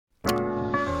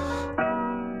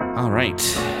All right.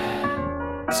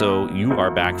 So you are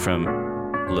back from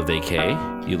Le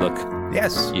Vacay. You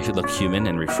look human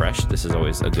and refreshed. This is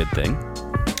always a good thing.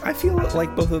 I feel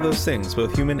like both of those things,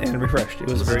 both human and refreshed. It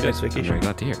was a very nice vacation. I'm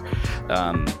very glad to hear.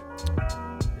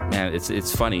 Man,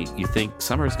 it's funny. You think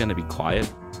summer is going to be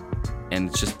quiet, and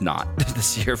it's just not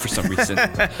this year for some reason. I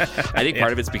think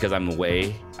part of it's because I'm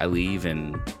away. I leave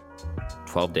in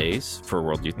 12 days for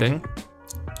World Youth Day.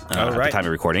 At the time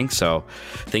of recording, so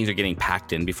things are getting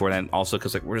packed in before then. Also,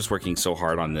 because we're just working so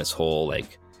hard on this whole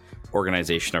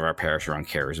organization of our parish around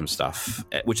charism stuff,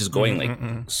 which is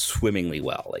going swimmingly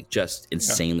well, just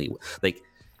insanely.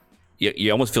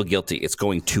 You almost feel guilty. It's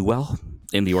going too well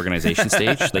in the organization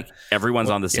stage. Everyone's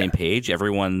on the same page.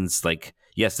 Everyone's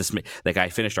yes, this. I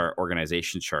finished our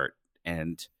organization chart,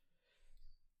 and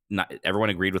not everyone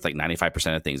agreed with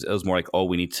 95% of things. It was more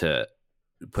we need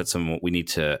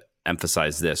to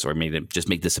emphasize this, or just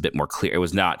make this a bit more clear. It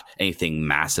was not anything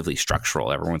massively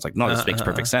structural. Everyone's like, no, this makes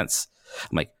perfect sense.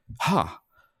 I'm like,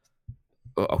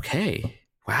 okay,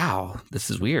 wow, this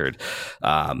is weird.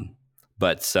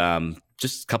 But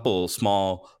just a couple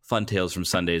small fun tales from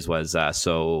Sundays was,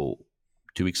 so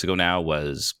 2 weeks ago now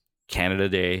was Canada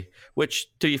Day, which,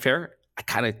 to be fair, I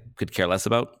kind of could care less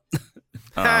about.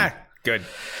 Good.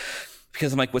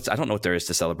 Because I'm like, I don't know what there is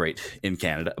to celebrate in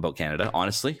Canada about Canada,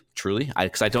 honestly, truly. I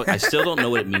still don't know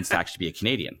what it means to actually be a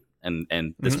Canadian.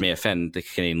 And this may offend the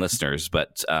Canadian listeners,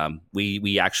 but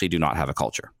we actually do not have a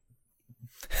culture.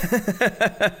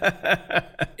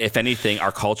 If anything,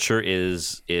 our culture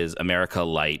is America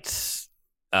light,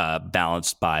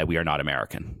 balanced by we are not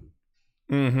American.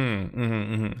 With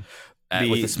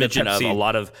a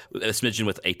smidgen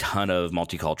with a ton of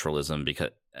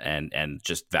multiculturalism and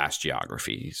just vast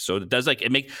geography. So it does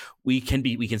we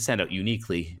can stand out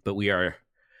uniquely, but we are.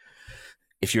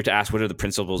 If you were to ask what are the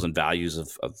principles and values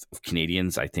of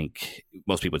Canadians, I think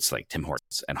most people would say Tim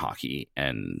Hortons and hockey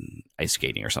and ice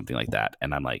skating or something like that.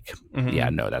 And I'm like, yeah,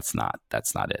 no, that's not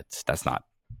it. That's not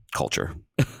culture.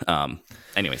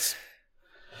 Anyways.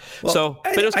 Well,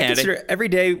 but it was Canada. I consider every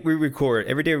day we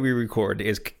record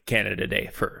is Canada Day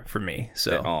for me.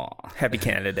 So happy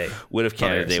Canada Day. What if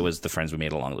Canada Day was the friends we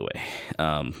made along the way?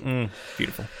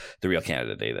 Beautiful. The real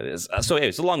Canada Day, that is. So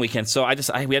anyways, it's a long weekend. So we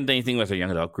hadn't done anything with our young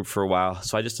adult group for a while.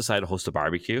 So I just decided to host a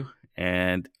barbecue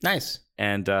and at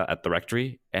the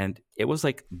rectory. And it was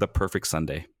the perfect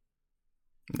Sunday.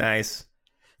 Nice.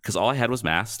 Because all I had was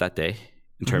mass that day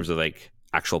in terms of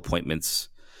actual appointments.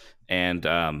 And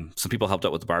some people helped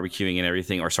out with the barbecuing and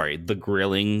everything, the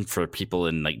grilling for people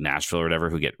in Nashville or whatever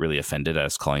who get really offended at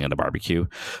us calling it a barbecue,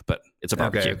 but it's a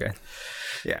barbecue. Okay.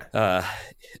 Yeah.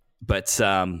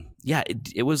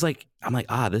 It was I'm like,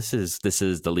 this is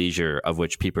the leisure of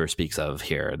which Peeper speaks of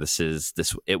here. This is it.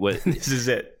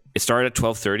 It started at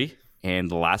 12:30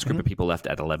 and the last group of people left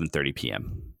at 11:30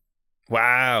 p.m.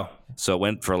 Wow. So it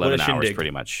went for 11 hours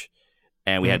pretty much.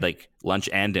 And we had lunch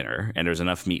and dinner, and there was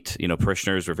enough meat.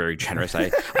 Parishioners were very generous. I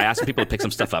asked people to pick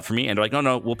some stuff up for me, and they're like,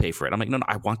 no, we'll pay for it. I'm like, no,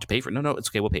 I want to pay for it. No, it's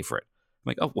okay, we'll pay for it.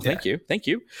 I'm like, oh, well, thank you.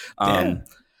 And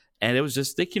it was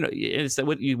just it's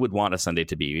what you would want a Sunday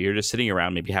to be. You're just sitting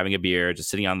around, maybe having a beer, just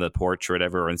sitting on the porch or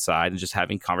whatever, or inside, and just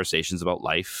having conversations about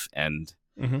life and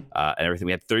everything.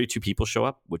 We had 32 people show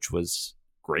up, which was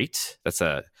great.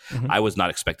 I was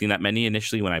not expecting that many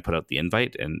initially when I put out the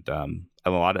invite, and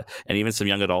and even some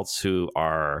young adults who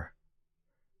are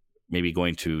maybe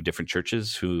going to different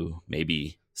churches who may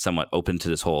be somewhat open to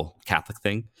this whole Catholic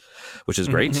thing, which is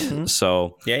great.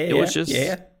 So it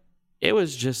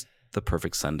was just the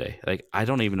perfect Sunday. I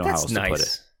don't even know how else to put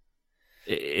it.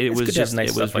 It was just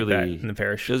really in the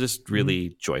parish. It was just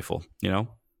really joyful, and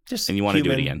you want to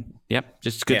do it again. Yep,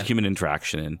 just good human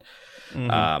interaction and.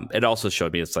 It also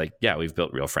showed me we've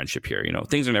built real friendship here.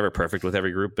 Things are never perfect with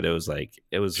every group, but it was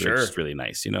just really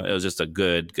nice. It was just a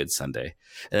good Sunday.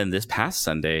 And then this past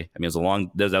Sunday, that was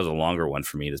a longer one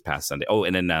for me this past Sunday. Oh,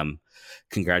 and then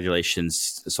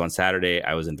congratulations. So on Saturday,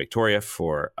 I was in Victoria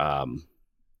for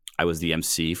I was the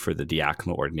MC for the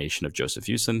diaconal ordination of Joseph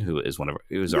Hewson, who is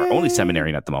our only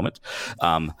seminarian at the moment.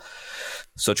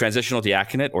 So transitional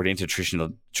diaconate, ordained to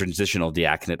transitional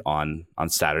diaconate on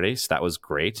Saturdays. That was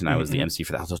great. And I was the MC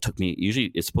for that. So it took me,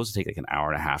 usually it's supposed to take an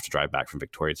hour and a half to drive back from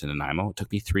Victoria to Nanaimo. It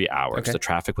took me 3 hours. Okay. The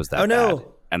traffic was that bad.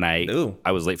 And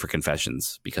I was late for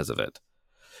confessions because of it.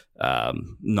 The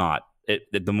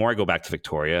more I go back to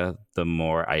Victoria, the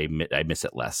more I miss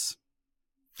it less.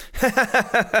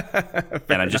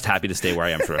 And I'm just happy to stay where I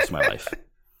am for the rest of my life.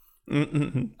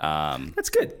 That's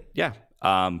good. Yeah.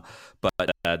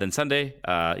 But then Sunday,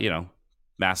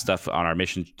 mass stuff on our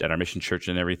mission church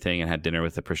and everything, and had dinner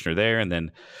with the parishioner there. And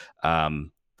then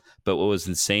But what was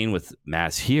insane with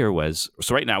Mass here was,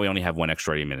 so right now we only have one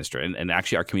extraordinary minister. And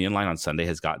actually our communion line on Sunday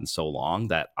has gotten so long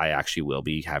that I actually will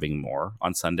be having more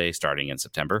on Sunday starting in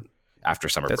September after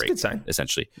summer break. That's a good sign.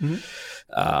 Essentially.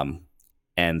 Mm-hmm.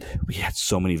 And we had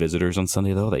so many visitors on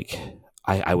Sunday though. Like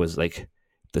I was like,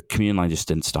 the communion line just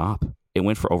didn't stop. It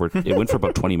went for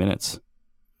about 20 minutes.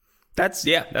 That's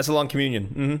a long communion.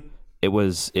 Mm-hmm. It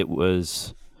was,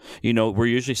 we're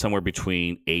usually somewhere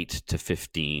between 8 to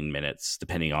 15 minutes,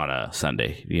 depending on a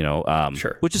Sunday,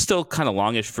 sure. Which is still kind of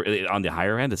longish on the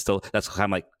higher end. It's still, that's kind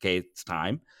of like, okay, it's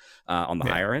time on the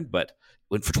higher end, but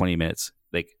went for 20 minutes.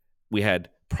 Like we had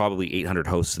probably 800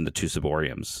 hosts in the 2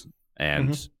 ciboriums,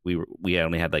 and we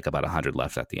only had like about 100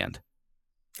 left at the end.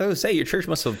 I was say your church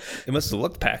must have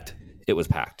looked packed. It was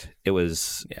packed. It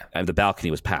was, the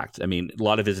balcony was packed. I mean, a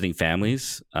lot of visiting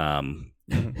families,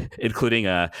 including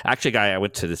actually a guy I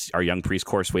went to our young priest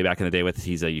course way back in the day with.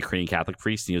 He's a Ukrainian Catholic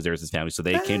priest, and he was there with his family. So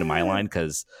they came to my line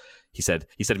because he said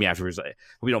to me afterwards,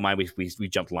 we don't mind, we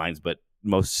jumped lines, but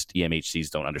most EMHCs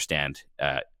don't understand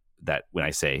that when I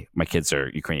say my kids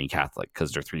are Ukrainian Catholic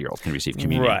because their 3-year-old can receive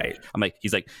communion. Right.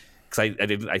 He's like, because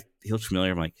he looked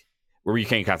familiar. I'm like, we're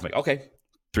Ukrainian Catholic. I'm like, okay.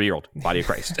 3-year-old body of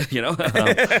Christ,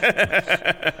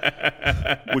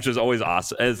 which is always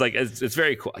awesome. It's like, it's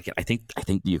very cool. Again, I think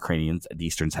the Ukrainians, the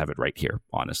Easterns have it right here,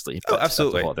 honestly. But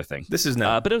absolutely. That's a whole other thing. This is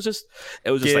not, but it was just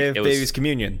give like, babies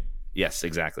communion. Yes,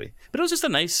 exactly. But it was just a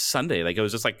nice Sunday. Like, it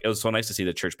was so nice to see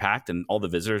the church packed and all the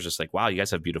visitors just like, wow, you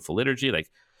guys have beautiful liturgy. Like,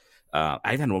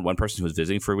 I had one person who was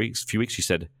visiting for a few weeks. She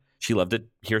said she loved it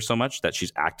here so much that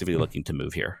she's actively looking to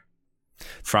move here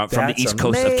from the East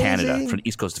Coast of Canada, from the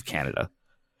East Coast of Canada.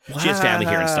 Wow. She has family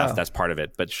here and stuff. That's part of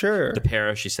it. But sure, the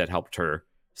parish, she said, helped her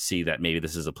see that maybe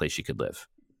this is a place she could live.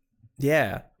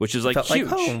 Yeah. Which is like huge.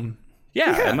 Like home.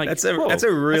 Yeah. I'm like, that's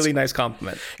a really nice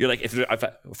compliment. You're like, if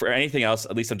for anything else,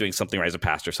 at least I'm doing something right as a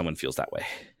pastor. Someone feels that way.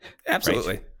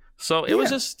 Absolutely. Right? So it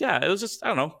was just, I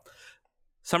don't know.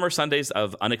 Summer Sundays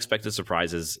of unexpected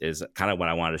surprises is kind of when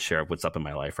I wanted to share what's up in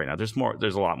my life right now. There's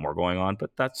a lot more going on,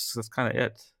 but that's kind of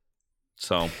it.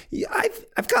 So yeah,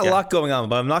 I've got a lot going on,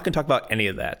 but I'm not going to talk about any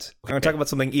of that. I'm going to talk about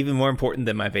something even more important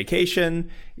than my vacation,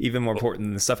 even more important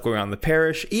than the stuff going on in the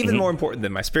parish, even more important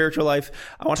than my spiritual life.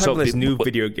 I want to talk about this new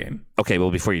video game. Okay, well,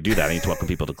 before you do that, I need to welcome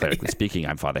people to Clerically Speaking.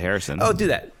 I'm Father Harrison. Oh, do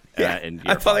that. Yeah, and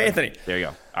I'm Father Anthony. There you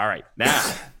go. All right,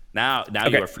 now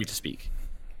okay. You are free to speak.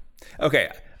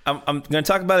 Okay, I'm going to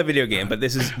talk about a video game, but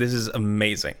this is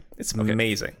amazing. It's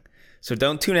amazing. So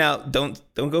don't tune out. Don't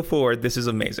go forward. This is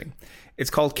amazing. It's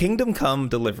called Kingdom Come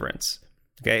Deliverance.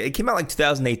 Okay, it came out like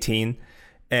 2018,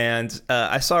 and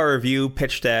I saw a review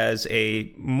pitched as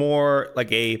a more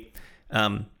like a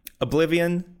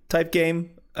Oblivion type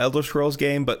game, Elder Scrolls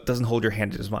game, but doesn't hold your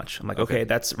hand as much. I'm like, okay,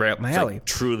 that's right up my alley. Like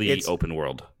truly open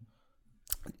world.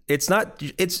 It's not.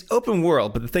 It's open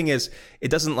world, but the thing is, it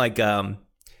doesn't like.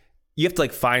 You have to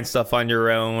like find stuff on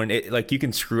your own. It, like you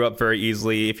can screw up very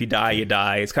easily. If you die, you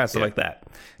die. It's kind of stuff like that.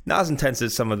 Not as intense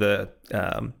as some of the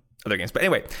other games. But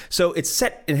anyway, so it's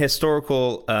set in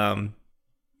historical,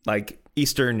 like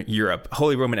Eastern Europe,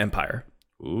 Holy Roman Empire.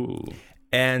 Ooh.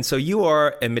 And so you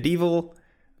are a medieval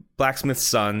blacksmith's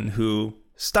son who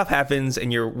stuff happens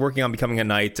and you're working on becoming a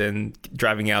knight and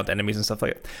driving out enemies and stuff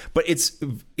like that. But it's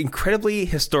incredibly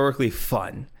historically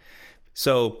fun.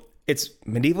 So it's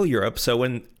medieval Europe, so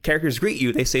when characters greet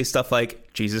you, they say stuff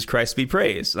like, Jesus Christ be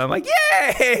praised. And I'm like,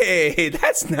 yay,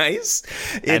 that's nice.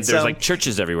 And there's like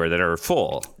churches everywhere that are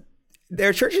full. There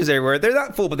are churches everywhere. They're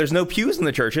not full, but there's no pews in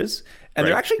the churches. And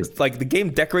they're actually, like, the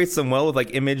game decorates them well with,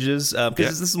 like, images.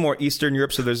 Because this is more Eastern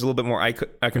Europe, so there's a little bit more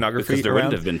iconography because there around.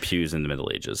 wouldn't have been pews in the Middle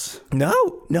Ages.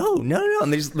 No.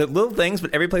 And there's little things,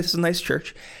 but every place is a nice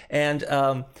church. And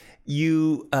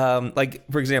you, like,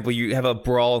 for example, you have a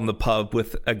brawl in the pub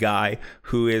with a guy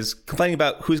who is complaining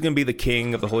about who's going to be the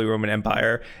king of the Holy Roman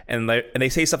Empire. And they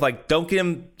say stuff like, don't get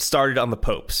him started on the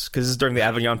popes, because this is during the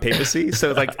Avignon papacy.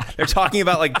 So, like, they're talking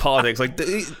about, like, politics. Like,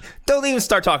 don't even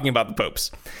start talking about the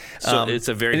popes. So it's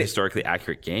a very historically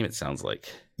accurate game, it sounds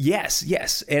like. Yes.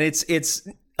 And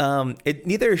it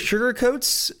neither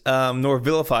sugarcoats nor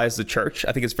vilifies the church.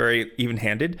 I think it's very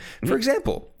even-handed. For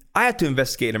example, I had to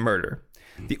investigate a murder.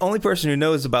 The only person who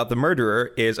knows about the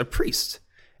murderer is a priest.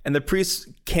 And the priest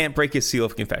can't break his seal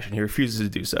of confession. He refuses to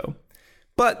do so.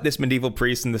 But this medieval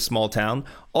priest in this small town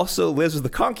also lives with a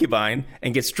concubine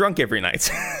and gets drunk every night.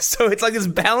 So it's like this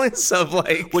balance of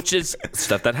like... Which is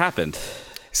stuff that happened.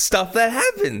 Stuff that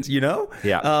happened, you know?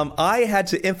 Yeah. I had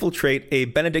to infiltrate a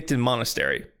Benedictine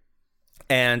monastery.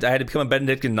 and I had to become a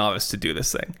Benedictine novice to do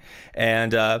this thing.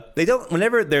 And they don't.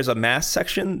 Whenever there's a mass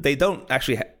section, they don't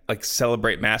actually like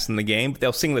celebrate mass in the game. But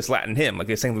they'll sing this Latin hymn, like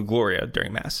they sing the Gloria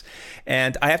during mass.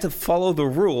 And I have to follow the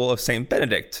rule of Saint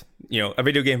Benedict. A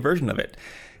video game version of it.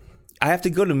 I have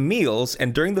to go to meals,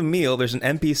 and during the meal, there's an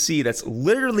NPC that's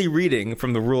literally reading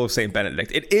from the Rule of St.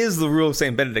 Benedict. It is the Rule of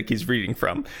St. Benedict he's reading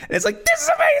from. And it's like, this is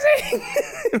amazing!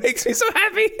 It makes me so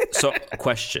happy. So,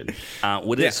 question.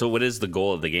 What is the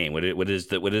goal of the game?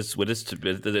 What's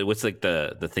like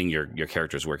the thing your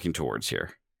character's working towards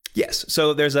here? Yes.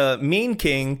 So there's a mean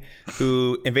king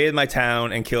who invaded my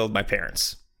town and killed my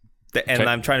parents. And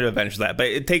I'm trying to avenge that. But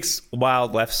it takes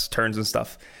wild lefts, turns, and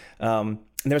stuff.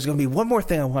 And there's going to be one more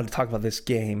thing I wanted to talk about this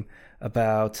game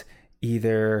about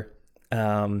either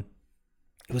it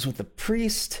was with the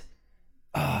priest.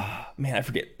 Oh, man, I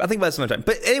forget. I think about it some other time.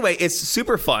 But anyway, it's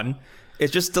super fun.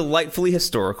 It's just delightfully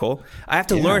historical. I have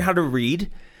to learn how to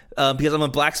read because I'm a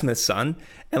blacksmith's son.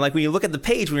 And like when you look at the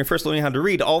page when you're first learning how to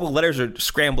read, all the letters are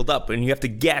scrambled up and you have to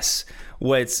guess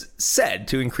what's said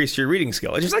to increase your reading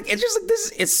skill. It's just like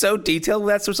this. It's so detailed.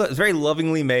 That sort of stuff. It's very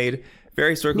lovingly made,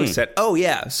 very historically set. Oh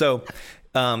yeah, so.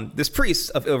 This priest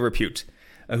of ill repute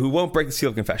who won't break the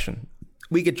seal of confession.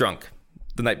 We get drunk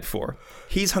the night before.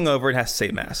 He's hungover and has to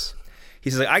say mass. He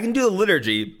says, I can do the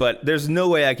liturgy, but there's no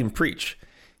way I can preach.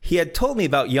 He had told me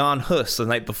about Jan Hus the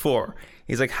night before.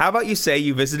 He's like, how about you say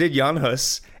you visited Jan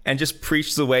Hus and just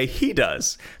preach the way he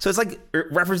does? So it's like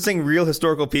referencing real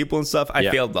historical people and stuff. I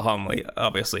failed the homily,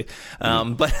 obviously.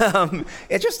 But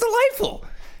it's just delightful.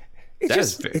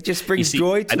 It just brings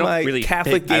joy to my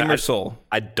Catholic gamer soul.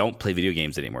 I don't play video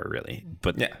games anymore, really.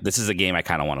 But this is a game I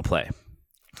kind of want to play.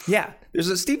 Yeah. There's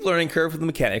a steep learning curve for the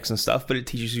mechanics and stuff, but it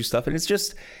teaches you stuff. And it's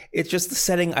just the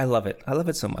setting. I love it. I love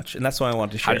it so much. And that's why I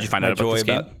wanted to share. How did you find out about this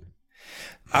game?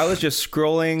 I was just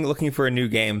scrolling, looking for a new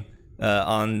game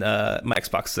on my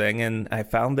Xbox thing. And I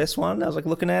found this one. I was like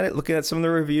looking at some of the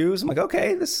reviews. I'm like,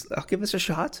 okay, I'll give this a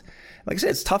shot. Like I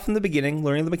said, it's tough in the beginning,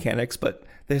 learning the mechanics, but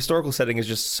the historical setting is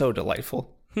just so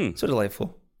delightful. So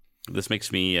delightful. This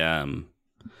makes me kind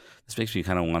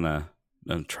of want to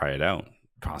try it out,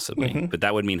 possibly. But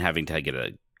that would mean having to get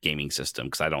a gaming system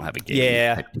because I don't have a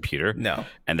gaming computer. No,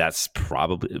 and that's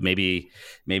probably maybe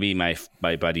my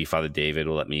buddy Father David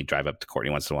will let me drive up to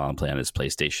Courtney once in a while and play the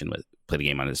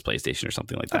game on his PlayStation or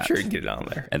something like that. I'm sure you can get it on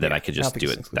there, and then I could just do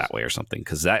it that way or something.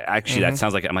 Because that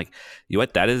sounds like I'm like, you know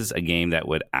what? That is a game that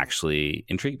would actually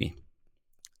intrigue me,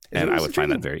 and I would find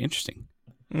that very interesting.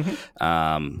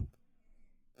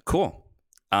 Cool.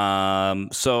 So I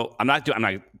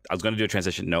was going to do a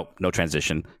transition. Nope, no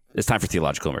transition. It's time for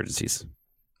theological emergencies.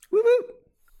 Woo woo.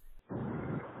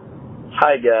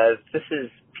 Hi guys, this is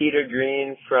Peter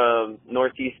Green from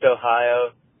Northeast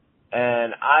Ohio,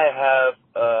 and I have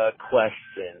a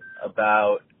question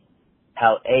about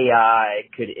how AI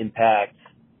could impact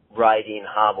writing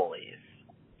homilies.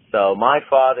 So my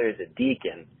father is a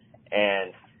deacon,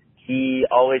 and he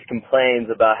always complains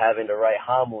about having to write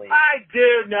homilies. I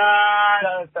do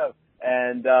not!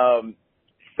 And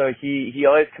so he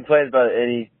always complains about it,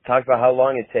 and he talks about how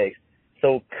long it takes.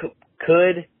 So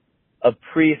could a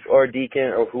priest or a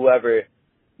deacon or whoever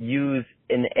use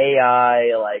an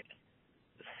AI like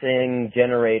sing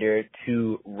generator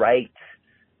to write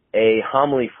a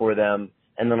homily for them,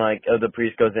 and then like the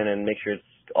priest goes in and makes sure it's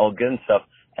all good and stuff,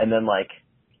 and then like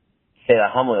say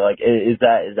that homily? Like is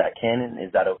that canon?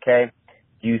 Is that okay?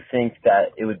 Do you think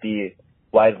that it would be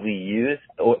widely used,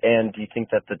 and do you think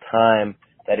that the time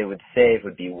that it would save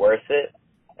would be worth it?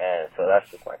 And so that's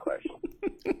just my question.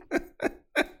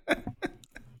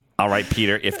 All right,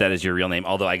 Peter, if that is your real name.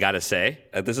 Although I got to say,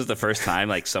 this is the first time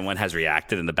like someone has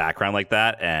reacted in the background like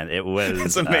that, and it was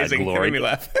It's amazing. Glorious. It made me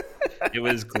laugh. It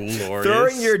was glorious.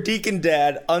 Throwing your deacon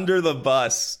dad under the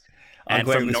bus. And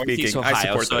from Northeast Ohio, I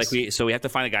support this. So we have to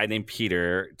find a guy named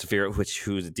Peter to figure out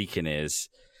who the deacon is,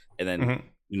 and then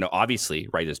obviously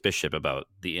write his bishop about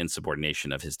the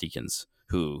insubordination of his deacons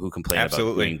who complain about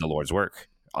doing the Lord's work.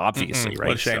 Obviously, right?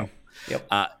 What a shame. So,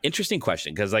 interesting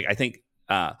question, because like I think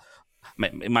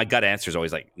my gut answer is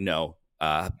always like no.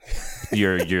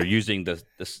 You're using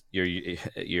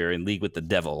you're in league with the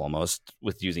devil almost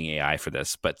with using AI for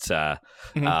this, but I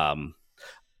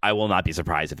will not be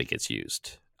surprised if it gets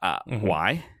used.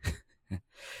 Why?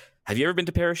 Have you ever been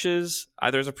to parishes,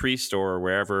 either as a priest or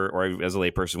wherever, or as a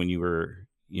layperson when you were,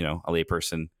 a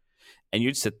layperson, and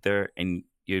you'd sit there and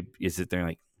you sit there and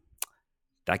like,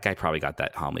 that guy probably got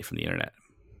that homily from the internet.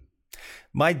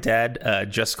 My dad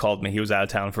just called me. He was out of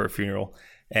town for a funeral,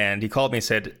 And he called me and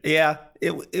said, yeah,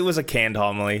 it was a canned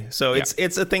homily. So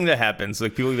it's a thing that happens.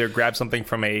 Like people either grab something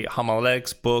from a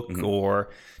homiletics book or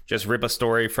just rip a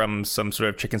story from some sort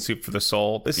of chicken soup for the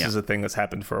soul. This is a thing that's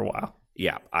happened for a while.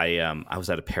 Yeah, I was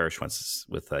at a parish once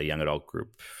with a young adult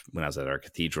group when I was at our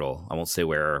cathedral. I won't say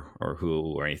where or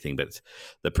who or anything, but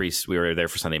the priest, we were there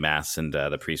for Sunday Mass, and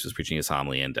the priest was preaching his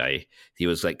homily, and he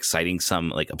was like citing some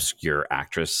like obscure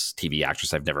TV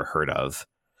actress I've never heard of,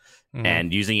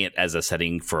 and using it as a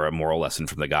setting for a moral lesson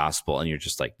from the gospel. And you're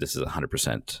just like, this is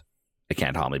 100% a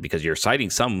canned homily, because you're citing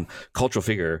some cultural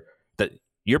figure that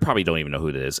you probably don't even know who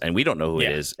it is, and we don't know who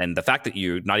it is. And the fact that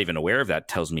you're not even aware of that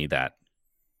tells me that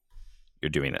you're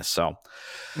doing this. So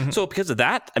because of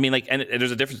that, I mean, like, and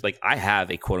there's a difference. Like, I have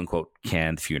a quote unquote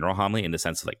canned funeral homily in the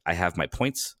sense of like, I have my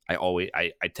points.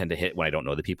 I tend to hit when I don't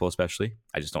know the people, especially.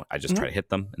 I just try to hit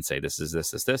them and say, this is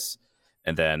this.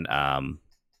 And then,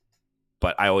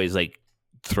 but I always like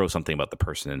throw something about the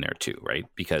person in there too, right?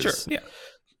 Because,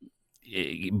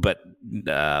 but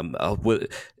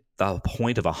the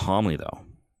point of a homily though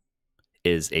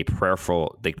is a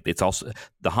prayerful, it's also,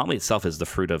 the homily itself is the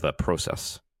fruit of a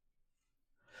process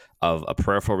of a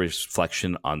prayerful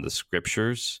reflection on the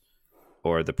scriptures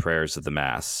or the prayers of the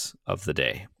Mass of the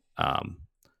day,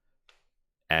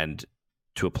 and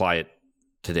to apply it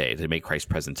today, to make Christ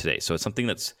present today. So it's something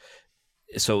that's,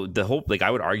 so the whole, like,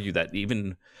 I would argue that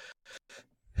even,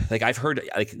 like, I've heard,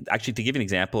 like, actually, to give an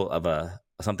example of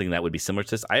something that would be similar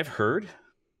to this, I have heard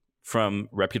from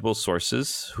reputable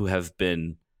sources who have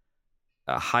been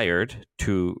hired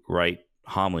to write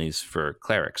homilies for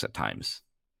clerics at times,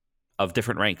 of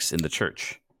different ranks in the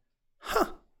church.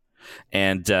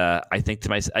 And I think to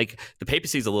myself, like, the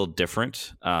papacy is a little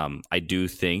different. I do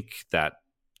think that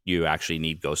you actually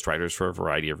need ghostwriters for a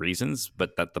variety of reasons,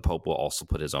 but that the Pope will also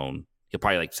put his own, he'll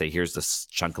probably like say, here's this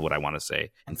chunk of what I want to say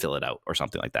and fill it out or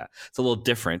something like that. It's a little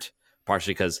different,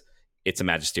 partially because it's a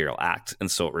magisterial act,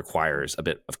 and so it requires a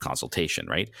bit of consultation,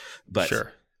 right? But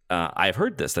sure. I've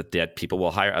heard this, that people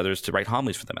will hire others to write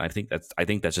homilies for them. And I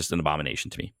think that's just an abomination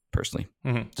to me personally,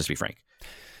 just to be frank.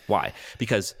 Why?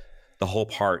 Because the whole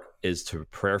part is to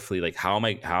prayerfully, like,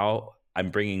 how I'm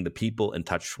bringing the people in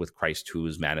touch with Christ, who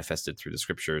is manifested through the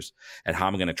scriptures, and how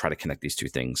I'm going to try to connect these two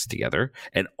things together.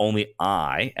 And only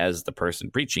I, as the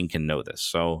person preaching, can know this.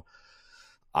 So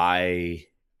I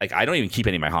don't even keep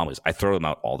any of my homilies. I throw them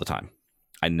out all the time.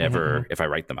 I never, if I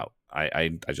write them out,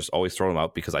 I just always throw them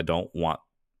out, because I don't want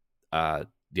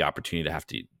the opportunity to have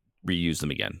to reuse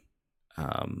them again.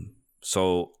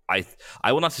 So I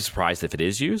will not be surprised if it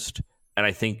is used, and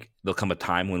I think there'll come a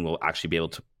time when we'll actually be able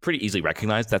to pretty easily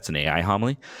recognize that's an AI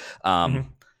homily.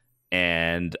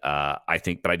 And I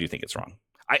do think it's wrong.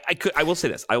 I will say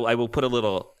this. I will put a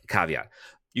little caveat.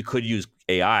 You could use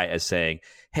AI as saying,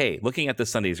 hey, looking at this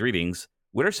Sunday's readings,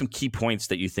 what are some key points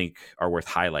that you think are worth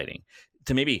highlighting,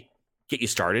 to maybe get you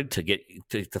started,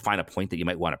 to find a point that you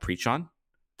might want to preach on.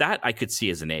 That I could see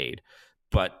as an aid,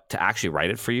 but to actually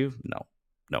write it for you, no.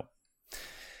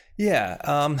 Yeah.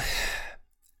 I'm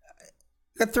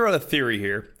gonna throw out a theory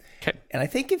here. Okay. And I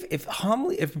think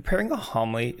if preparing a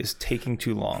homily is taking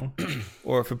too long,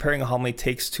 or if preparing a homily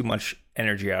takes too much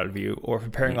energy out of you, or if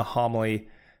preparing a homily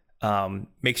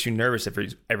makes you nervous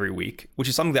every week, which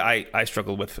is something that I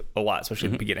struggled with a lot, especially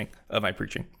at the beginning of my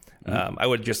preaching. I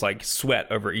would just like sweat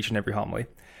over each and every homily.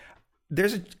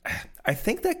 I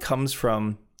think that comes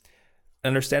from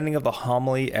understanding of the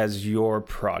homily as your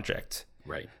project.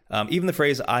 Right. Even the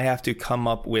phrase, I have to come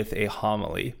up with a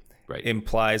homily,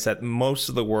 implies that most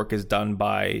of the work is done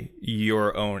by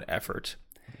your own effort.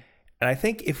 And I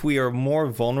think if we are more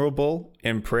vulnerable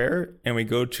in prayer, and we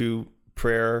go to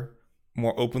prayer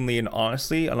more openly and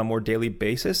honestly on a more daily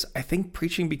basis, I think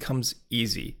preaching becomes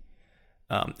easy.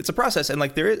 It's a process, and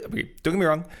like don't get me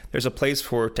wrong, there's a place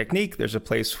for technique, there's a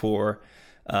place for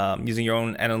using your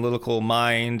own analytical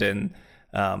mind and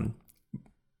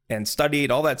study,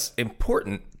 and all that's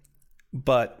important.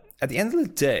 But at the end of the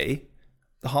day,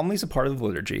 the homily is a part of the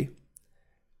liturgy.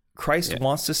 Christ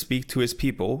wants to speak to his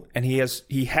people, and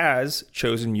he has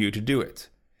chosen you to do it.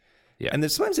 Yeah.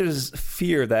 And sometimes there's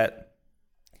fear that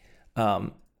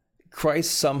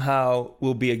Christ somehow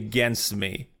will be against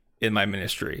me in my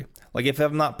ministry. Like if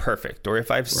I'm not perfect, or if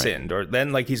I've sinned, or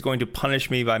then like he's going to punish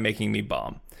me by making me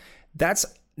bomb. That's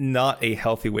not a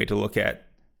healthy way to look at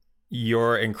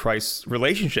your and Christ's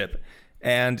relationship,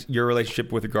 and your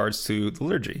relationship with regards to the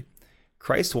liturgy.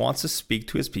 Christ wants to speak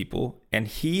to his people, and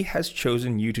he has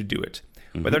chosen you to do it.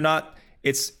 Whether or not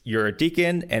you're a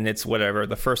deacon and it's whatever,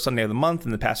 the first Sunday of the month,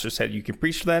 and the pastor said you can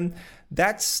preach then,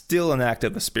 that's still an act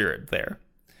of the Spirit there.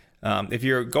 If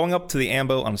you're going up to the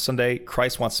ambo on a Sunday,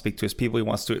 Christ wants to speak to his people. He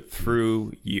wants to do it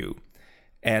through you.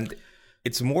 And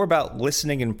it's more about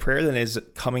listening in prayer than it is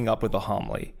coming up with a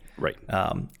homily. Right.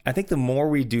 I think the more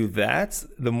we do that,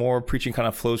 the more preaching kind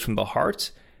of flows from the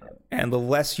heart, and the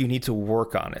less you need to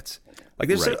work on it. Like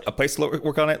there's a place to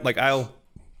work on it. Like I'll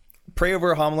pray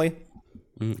over a homily,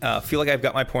 feel like I've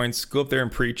got my points, go up there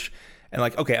and preach, and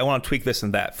like, okay, I want to tweak this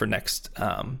and that for next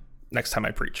time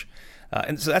I preach.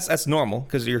 And so that's normal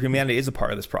because your humanity is a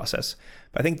part of this process.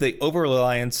 But I think the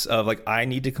over-reliance of like, I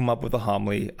need to come up with a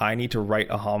homily, I need to write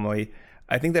a homily,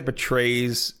 I think that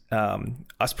betrays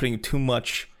us putting too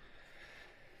much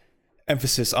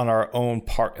emphasis on our own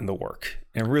part in the work.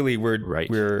 And really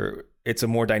it's a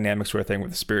more dynamic sort of thing where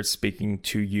the Spirit's speaking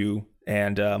to you.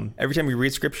 And every time you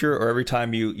read scripture or every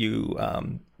time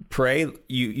you pray,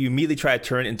 you immediately try to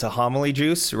turn it into homily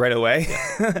juice right away.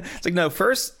 Yeah. It's like, no,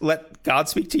 first let God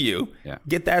speak to you,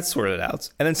 get that sorted out.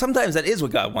 And then sometimes that is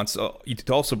what God wants you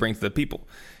to also bring to the people,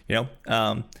 But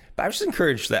I was just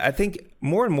encouraged that I think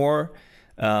more and more,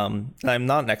 and I'm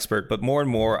not an expert, but more and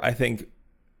more, I think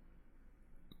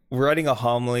writing a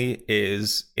homily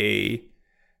is a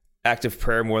act of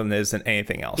prayer more than it is than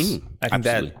anything else. I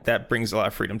think that brings a lot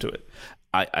of freedom to it.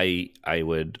 I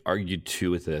would argue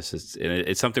too with this.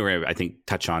 It's something where I think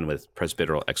touch on with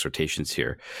presbyteral exhortations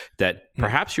here, that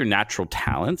perhaps your natural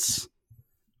talents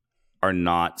are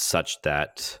not such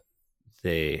that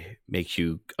they make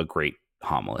you a great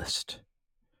homilist,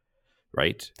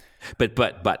 right? But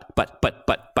that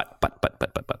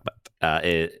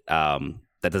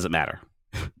doesn't matter.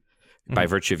 By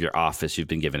virtue of your office, you've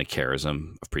been given a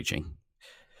charism of preaching,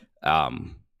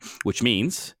 which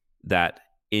means that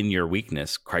in your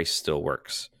weakness, Christ still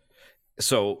works.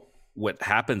 So what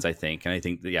happens, I think, this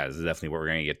is definitely what we're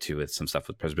going to get to with some stuff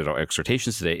with presbyteral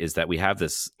exhortations today, is that we have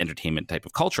this entertainment type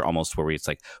of culture almost where it's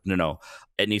like, no,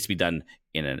 it needs to be done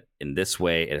in this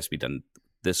way, it has to be done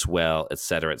this well, et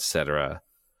cetera,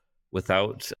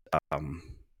 without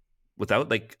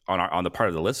like on the part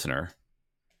of the listener,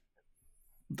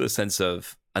 the sense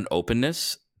of an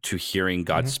openness to hearing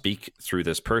God speak through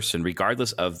this person,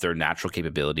 regardless of their natural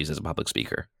capabilities as a public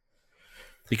speaker.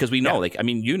 Because we know,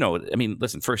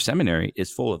 listen, First Seminary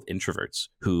is full of introverts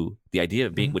who the idea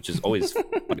of being, which is always,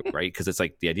 right? Because it's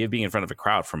like the idea of being in front of a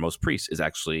crowd for most priests is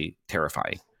actually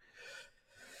terrifying.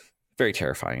 Very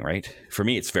terrifying, right? For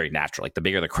me, it's very natural. Like the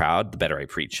bigger the crowd, the better I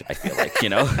preach, I feel like,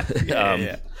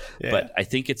 But I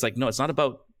think it's like, no, it's not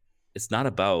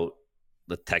about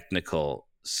the technical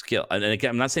skill. And again,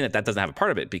 I'm not saying that doesn't have a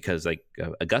part of it, because like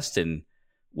Augustine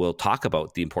will talk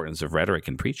about the importance of rhetoric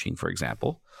in preaching, for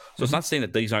example. So it's not saying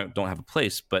that these don't have a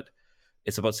place, but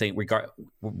it's about saying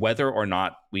whether or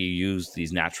not we use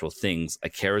these natural things, a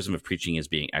charism of preaching is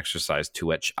being exercised, to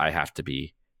which I have to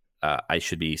be, I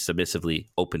should be submissively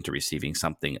open to receiving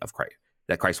something of Christ,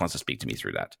 that Christ wants to speak to me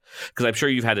through that. Because I'm sure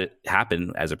you've had it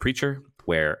happen as a preacher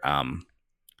where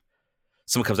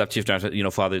someone comes up to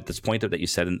you, Father, this point that you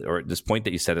said, this point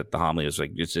that you said at the homily is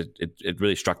like, it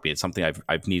really struck me. It's something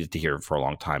I've needed to hear for a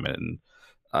long time, and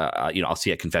I'll see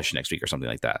you at confession next week or something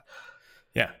like that.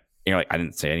 Yeah, and you're like, I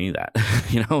didn't say any of that.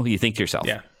 You think to yourself,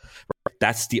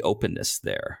 that's the openness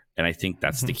there, and I think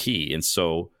that's the key. And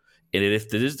so,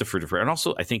 if it is the fruit of prayer, and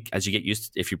also I think as you get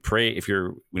used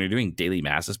to, when you're doing daily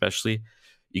mass, especially,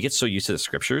 you get so used to the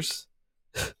scriptures.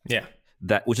 Yeah.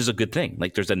 That, which is a good thing.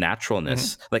 Like there's a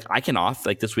naturalness. Like I can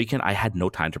like this weekend, I had no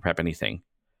time to prep anything.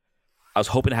 I was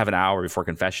hoping to have an hour before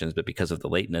confessions, but because of the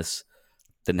lateness,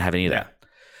 didn't have any of that.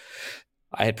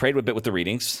 I had prayed a bit with the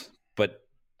readings, but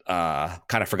kind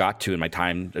of forgot to in my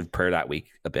time of prayer that week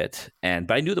a bit.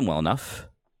 But I knew them well enough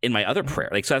in my other prayer.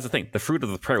 Like, so that's the thing. The fruit of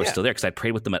the prayer was still there because I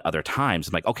prayed with them at other times.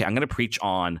 I'm like, okay, I'm going to preach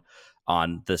on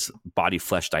this body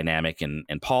flesh dynamic in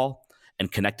Paul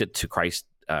and connect it to Christ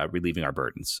relieving our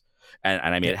burdens. And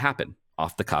I made it happen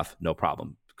off the cuff, no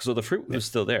problem. So the fruit was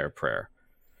still there, prayer,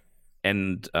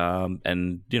 and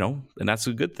that's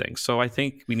a good thing. So I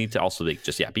think we need to also be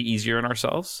easier on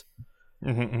ourselves,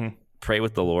 pray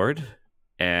with the Lord,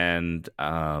 and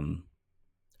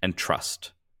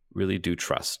trust. Really do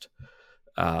trust,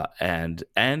 and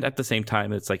at the same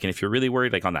time, it's like, and if you're really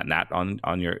worried, like on that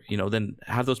on your, then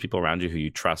have those people around you who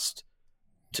you trust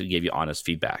to give you honest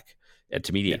feedback and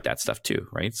to mediate that stuff too,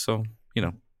 right? So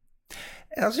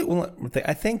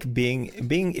I think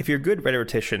being if you're a good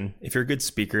rhetorician, if you're a good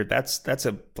speaker, that's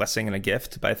a blessing and a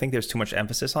gift. But I think there's too much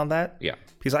emphasis on that. Yeah,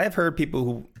 because I have heard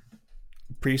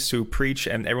priests who preach,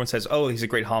 and everyone says, "Oh, he's a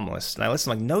great homilist," and I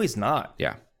listen, like, no, he's not.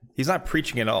 Yeah, he's not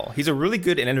preaching at all. He's a really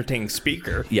good and entertaining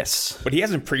speaker. Yes, but he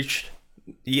hasn't preached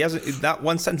He hasn't. Not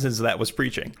one sentence of that was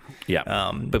preaching. Yeah,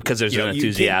 but because there's an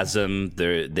enthusiasm,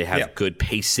 they have good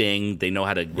pacing. They know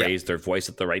how to raise their voice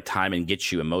at the right time and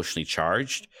get you emotionally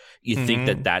charged. You think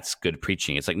that that's good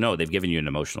preaching. It's like, no, they've given you an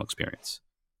emotional experience.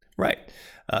 Right.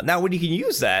 Now, when you can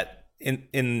use that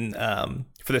in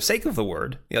for the sake of the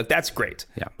word, that's great.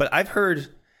 Yeah. But I've heard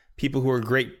people who are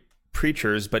great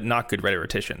preachers but not good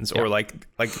rhetoricians, or like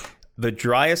the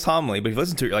driest homily. But if you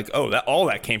listen to it, you're like, oh, all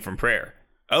that came from prayer.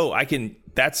 Oh, I can.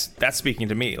 That's speaking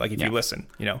to me. Like if you listen,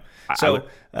 So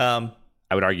I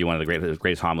would argue one of the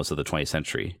greatest homilists of the 20th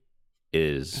century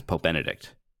is Pope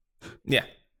Benedict. Yeah.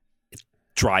 It's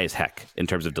dry as heck in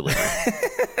terms of delivery.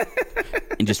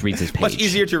 And just reads his page. Much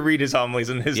easier to read his homilies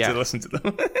than his to listen to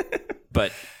them.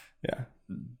 But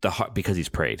because he's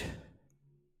prayed,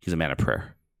 he's a man of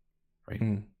prayer, right?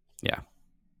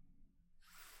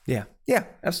 Yeah,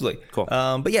 absolutely. Cool.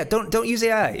 But yeah, don't use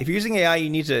AI. If you're using AI, you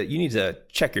need to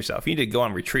check yourself. You need to go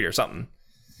on retreat or something.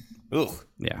 Ugh.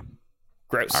 Yeah.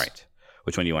 Gross. All right.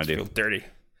 Which one do you want to do? Feel dirty.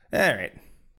 All right.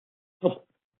 Oh,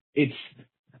 it's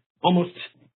almost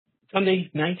Sunday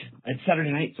night. It's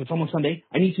Saturday night, so it's almost Sunday.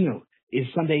 I need to know, is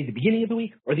Sunday the beginning of the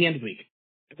week or the end of the week?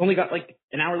 I've only got like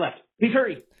an hour left. Please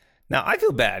hurry. Now, I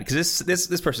feel bad because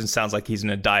this person sounds like he's in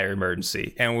a dire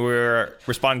emergency, and we're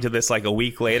responding to this like a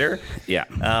week later. Yeah.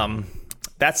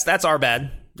 That's our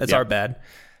bad. That's our bad.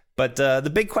 But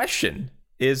the big question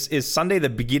is Sunday the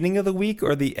beginning of the week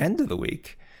or the end of the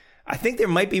week? I think there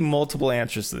might be multiple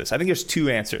answers to this. I think there's two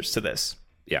answers to this.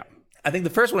 Yeah. I think the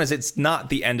first one is it's not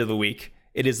the end of the week.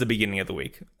 It is the beginning of the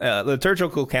week. The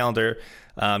liturgical calendar,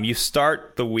 you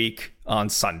start the week on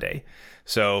Sunday.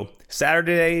 So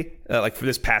Saturday, like for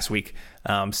this past week,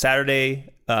 Saturday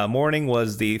morning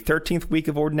was the 13th week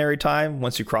of ordinary time.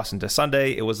 Once you cross into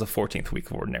Sunday, it was the 14th week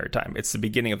of ordinary time. It's the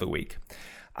beginning of the week.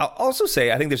 I'll also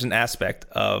say I think there's an aspect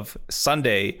of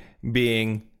Sunday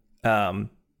being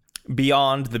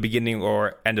beyond the beginning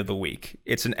or end of the week.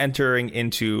 It's an entering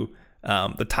into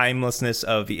the timelessness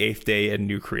of the eighth day and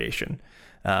new creation.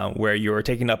 Where you're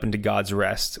taken up into God's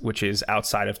rest, which is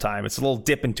outside of time. It's a little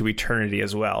dip into eternity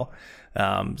as well.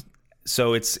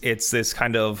 So it's this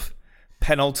kind of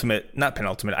not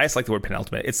penultimate. I just like the word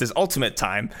penultimate. It's this ultimate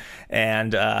time.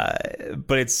 And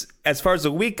but it's, as far as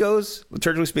the week goes,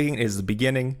 liturgically speaking, is the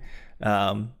beginning.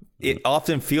 It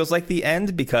often feels like the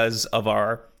end because of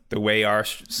the way our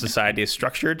society is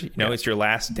structured. It's your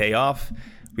last day off.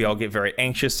 We all get very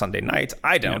anxious Sunday night.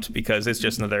 I don't because it's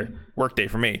just another work day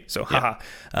for me. So, haha.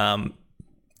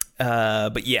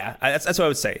 But yeah, that's what I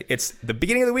would say. It's the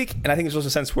beginning of the week, and I think there's also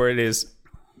a sense where it is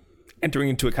entering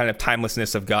into a kind of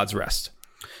timelessness of God's rest.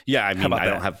 Yeah, I mean, I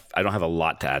don't have a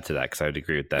lot to add to that because I would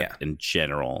agree with that in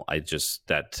general. I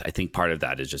think part of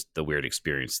that is just the weird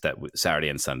experience that Saturday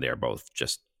and Sunday are both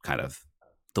just kind of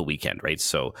the weekend, right?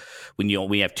 So when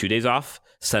we have 2 days off,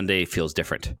 Sunday feels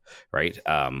different, right?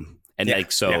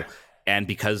 And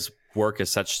because work is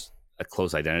such a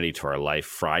close identity to our life,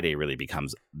 Friday really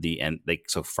becomes the end.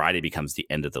 So Friday becomes the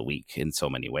end of the week in so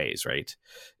many ways, right?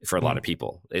 For a lot of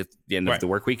people, the end of the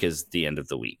work week is the end of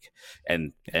the week.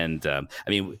 And I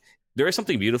mean, there is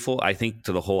something beautiful, I think,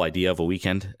 to the whole idea of a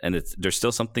weekend. And there's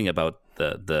still something about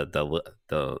the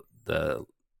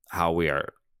how we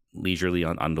are leisurely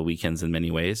on the weekends in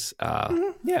many ways.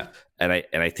 Yeah. And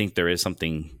I think there is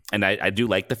something, and I do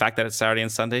like the fact that it's Saturday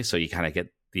and Sunday, so you kind of get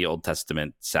the Old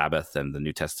Testament Sabbath and the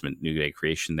New Testament New Day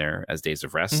creation there as days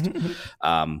of rest.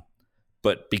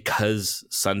 But because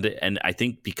Sunday, and I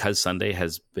think because Sunday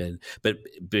has been,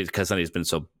 because Sunday has been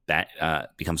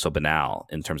become so banal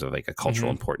in terms of like a culturally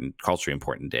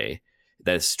important day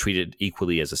that is treated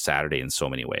equally as a Saturday in so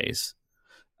many ways.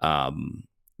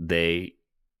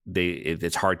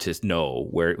 It's hard to know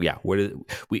where it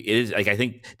is. Like, I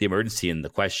think the emergency in the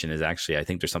question is actually, I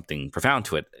think there's something profound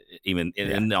to it, even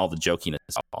in all the jokiness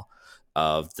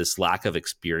of this lack of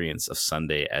experience of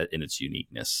Sunday in its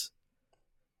uniqueness.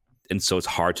 And so it's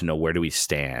hard to know, where do we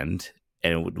stand?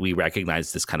 And we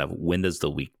recognize this kind of, when does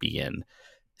the week begin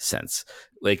sense?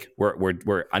 Like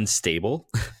we're unstable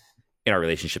in our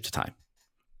relationship to time.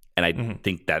 And I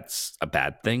think that's a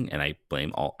bad thing, and I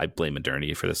blame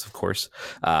modernity for this, of course.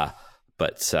 But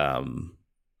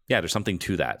there's something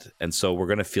to that, and so we're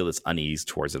going to feel this unease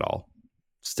towards it all.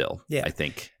 Still, I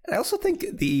think. I also think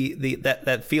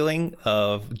that feeling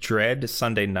of dread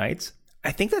Sunday nights,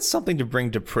 I think that's something to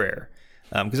bring to prayer,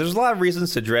 because there's a lot of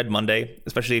reasons to dread Monday,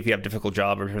 especially if you have a difficult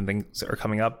job or different things are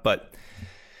coming up. But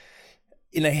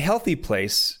in a healthy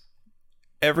place,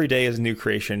 every day is a new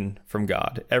creation from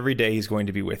God. Every day he's going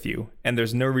to be with you. And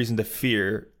there's no reason to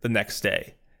fear the next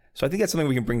day. So I think that's something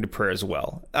we can bring to prayer as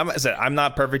well. I'm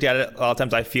not perfect at it. A lot of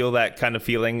times I feel that kind of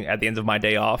feeling at the end of my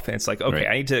day off. And it's like, okay,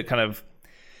 I need to kind of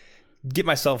get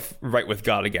myself right with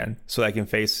God again so that I can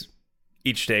face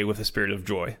each day with a spirit of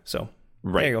joy. So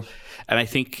there you go. And I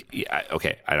think,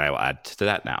 okay, and I will add to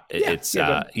that now.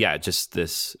 Just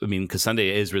this, I mean, because Sunday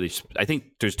is really, I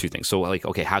think there's two things. So like,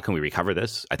 okay, how can we recover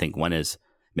this? I think one is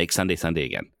make Sunday Sunday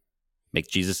again. Make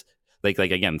Jesus, like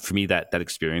again, for me, that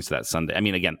experience, that Sunday, I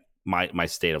mean, again, my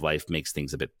state of life makes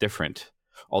things a bit different.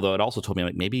 Although it also told me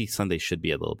like maybe Sunday should be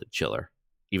a little bit chiller,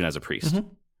 even as a priest,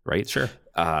 right? Sure.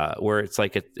 Where it's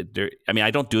like, I mean,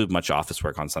 I don't do much office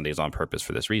work on Sundays on purpose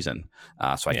for this reason,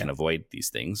 so I can avoid these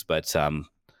things. But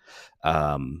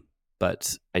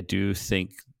I do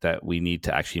think that we need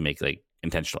to actually make like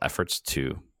intentional efforts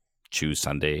to choose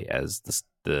Sunday as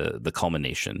the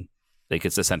culmination. Like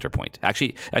it's the center point.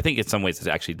 Actually, I think in some ways,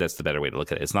 that's the better way to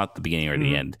look at it. It's not the beginning or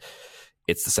the end.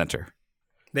 It's the center.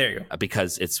 There you go.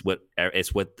 Because it's what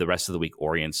the rest of the week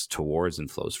orients towards and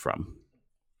flows from.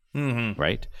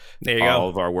 Right? There you go. All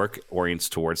of our work orients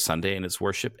towards Sunday and its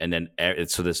worship. And then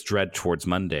so this dread towards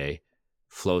Monday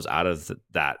flows out of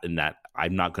that, and that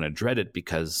I'm not going to dread it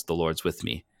because the Lord's with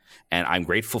me. And I'm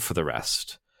grateful for the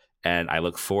rest. And I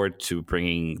look forward to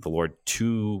bringing the Lord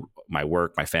to my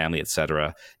work, my family,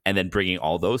 etc., and then bringing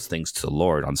all those things to the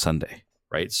Lord on Sunday.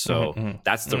 Right. So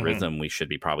that's the rhythm we should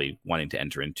be probably wanting to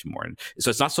enter into more. And so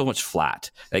it's not so much flat.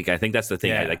 Like, I think that's the thing.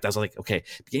 Yeah. That's like, okay,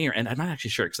 beginning or end, I'm not actually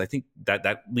sure. Cause I think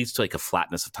that leads to like a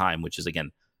flatness of time, which is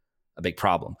again, a big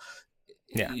problem.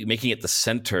 Yeah. Making it the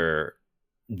center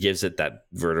gives it that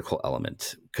vertical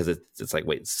element. Cause it's like,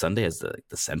 wait, Sunday is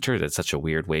the center. That's such a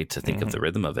weird way to think of the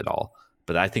rhythm of it all.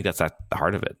 But I think that's at the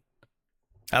heart of it.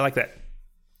 I like that.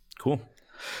 Cool.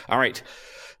 All right.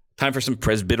 Time for some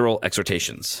presbyteral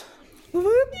exhortations.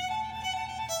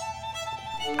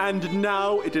 And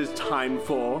now it is time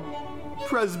for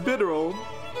presbyteral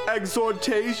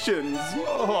exhortations.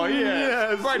 Oh,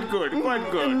 yes. Quite good, quite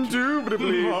good.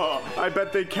 Indubitably. I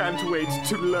bet they can't wait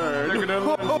to learn. They're gonna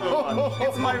learn so much.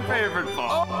 It's my favorite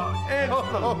part. It's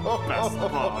the best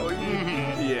part.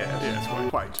 Yes,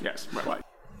 quite. Yes, right.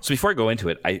 So before I go into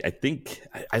it, I think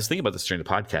I was thinking about this during the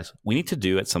podcast. We need to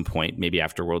do at some point, maybe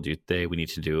after World Youth Day, we need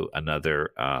to do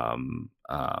another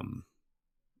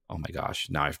oh my gosh,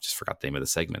 now I've just forgot the name of the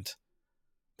segment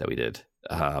that we did.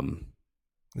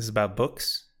 This is about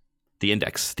books? The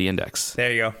index.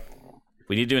 There you go.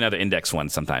 We need to do another index one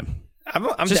sometime. I'm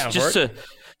down for it.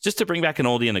 Just to bring back an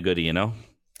oldie and a goodie, you know?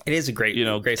 It is a great,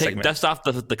 great segment. Dust off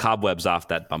the cobwebs off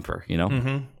that bumper, you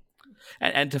know?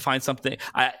 And to find something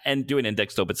and do an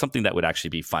index though, but something that would actually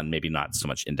be fun, maybe not so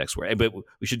much index worthy, but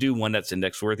we should do one that's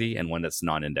index worthy and one that's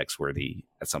non-index worthy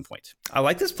at some point. I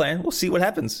like this plan. We'll see what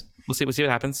happens. We'll see what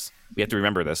happens. We have to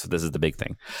remember this. This is the big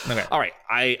thing. Okay. All right.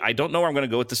 I don't know where I'm going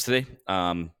to go with this today.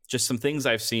 Just some things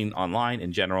I've seen online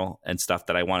in general and stuff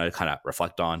that I want to kind of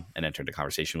reflect on and enter into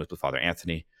conversation with Father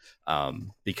Anthony.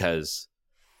 Because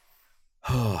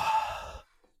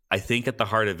I think at the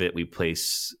heart of it, we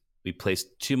place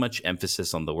too much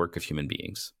emphasis on the work of human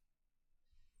beings.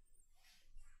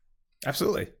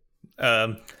 Absolutely.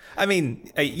 I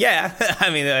mean,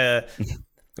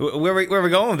 where are we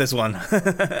going with this one?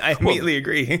 I immediately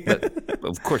agree.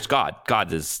 Of course,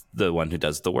 God is the one who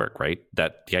does the work, right?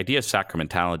 That the idea of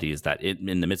sacramentality is that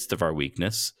in the midst of our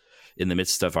weakness, in the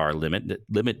midst of our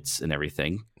limits and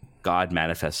everything, God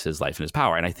manifests his life and his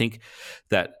power. And I think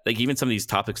that like even some of these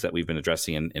topics that we've been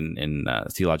addressing in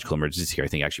theological emergencies here, I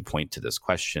think actually point to this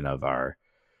question of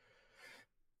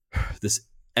this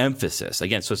emphasis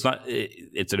again. So it's not,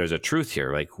 there's a truth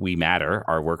here. Like we matter,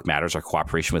 our work matters, our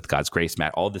cooperation with God's grace,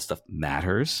 all this stuff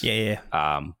matters. Yeah.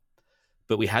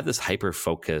 But we have this hyper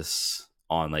focus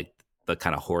on like the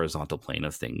kind of horizontal plane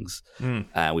of things.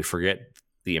 We forget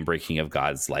the inbreaking of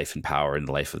God's life and power in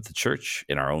the life of the church,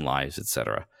 in our own lives,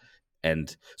 etc.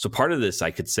 And so part of this, I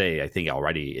could say, I think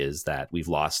already is that we've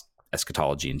lost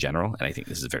eschatology in general. And I think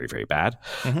this is very, very bad.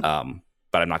 But I'm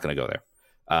not going to go there.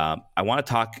 I want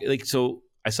to talk so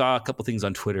I saw a couple things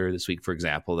on Twitter this week, for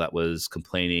example, that was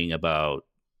complaining about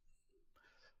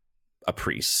a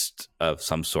priest of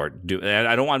some sort. And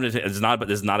I don't want to, this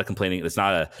is not a complaining, it's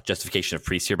not a justification of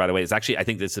priests here, by the way. It's actually, I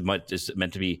think this is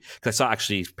meant to be, because I saw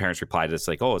actually parents reply to this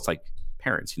like, oh, it's like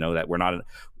parents, that we're not,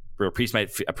 a priest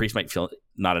might feel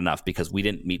not enough because we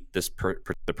didn't meet this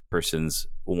the person's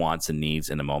wants and needs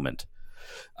in a moment.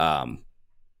 And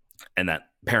that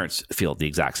parents feel the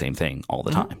exact same thing all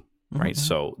the time, right?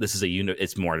 So this is a unit,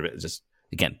 it's more of it just,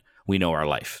 again, we know our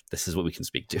life. This is what we can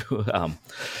speak to.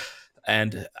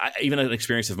 And even an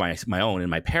experience of my own in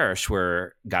my parish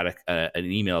where got an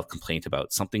email of complaint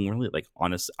about something really like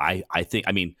honest. I think,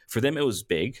 I mean, for them it was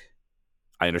big.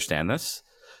 I understand this,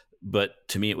 but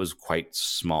to me it was quite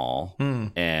small,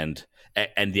 and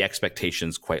the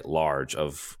expectations quite large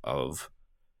of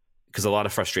because a lot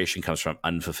of frustration comes from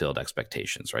unfulfilled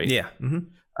expectations, right? Yeah.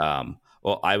 Mm-hmm.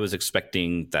 Well, I was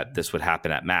expecting that this would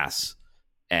happen at Mass,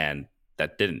 and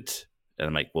that didn't. And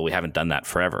I'm like, well, we haven't done that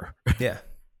forever. Yeah.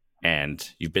 And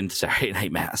you've been to Saturday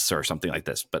night Mass or something like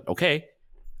this, but okay,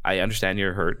 I understand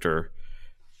you're hurt,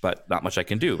 but not much I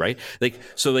can do, right?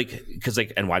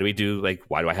 And why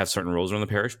do I have certain rules around the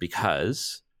parish?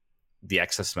 Because the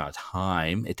excess amount of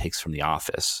time it takes from the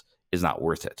office is not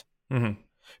worth it,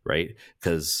 right?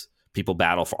 Because people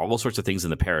battle for all sorts of things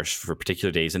in the parish for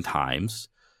particular days and times.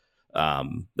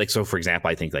 So for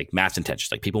example, I think like Mass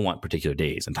intentions, like people want particular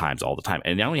days and times all the time,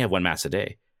 and they only have one Mass a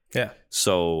day. Yeah.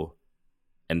 So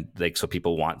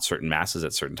people want certain Masses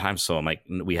at certain times. So I'm like,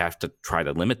 we have to try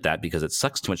to limit that because it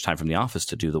sucks too much time from the office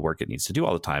to do the work it needs to do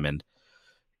all the time. And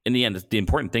in the end, the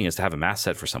important thing is to have a Mass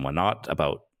set for someone, not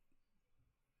about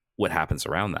what happens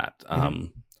around that.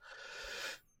 And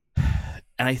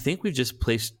I think we've just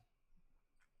placed.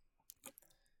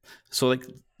 So like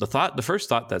the first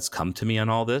thought that's come to me on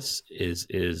all this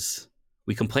is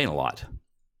we complain a lot.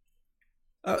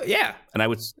 Yeah. And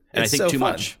I think too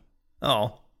much.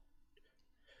 Oh.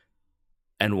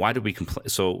 And why do we complain?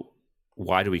 So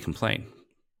why do we complain?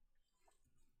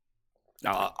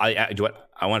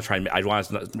 I'm trying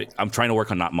to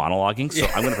work on not monologuing, so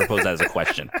I'm going to propose that as a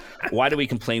question. Why do we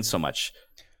complain so much?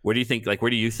 Where do you think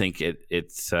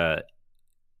it's? Why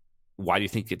do you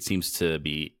think it seems to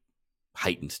be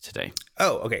heightened today?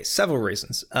 Oh, okay. Several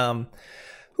reasons. One,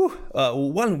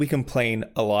 we complain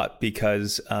a lot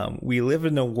because we live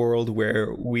in a world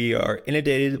where we are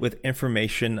inundated with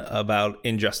information about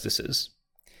injustices.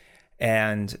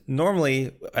 And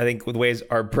normally, I think the ways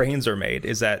our brains are made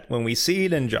is that when we see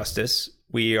an injustice,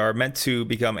 we are meant to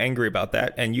become angry about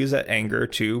that and use that anger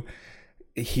to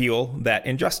heal that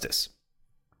injustice.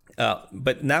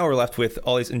 But now we're left with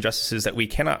all these injustices that we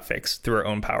cannot fix through our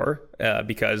own power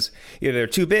because either they're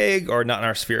too big or not in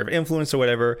our sphere of influence or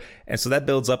whatever. And so that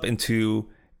builds up into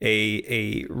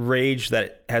a rage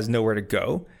that has nowhere to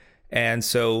go. And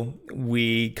so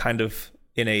we kind of,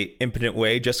 in a impotent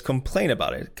way, just complain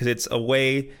about it because it's a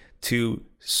way to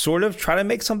sort of try to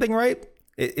make something right.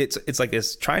 It's like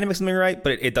this trying to make something right,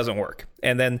 but it doesn't work.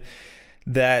 And then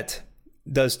that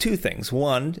does two things.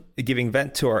 One, giving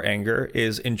vent to our anger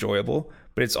is enjoyable,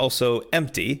 but it's also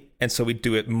empty, and so we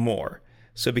do it more.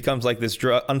 So it becomes like this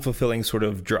unfulfilling sort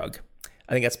of drug.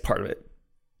 I think that's part of it.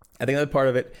 I think another part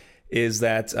of it is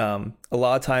that a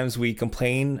lot of times we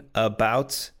complain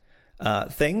about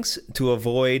things to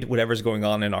avoid whatever's going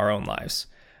on in our own lives,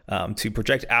 to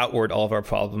project outward all of our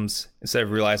problems instead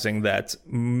of realizing that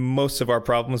most of my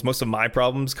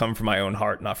problems come from my own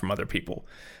heart, not from other people.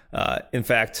 In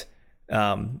fact,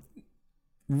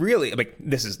 really, like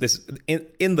this is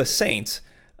in the saints,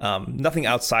 nothing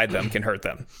outside them can hurt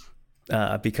them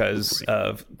because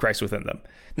of Christ within them.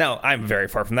 Now, I'm very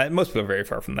far from that. Most people are very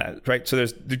far from that, right? So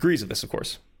there's degrees of this, of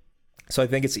course. So I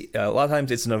think it's a lot of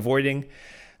times it's an avoiding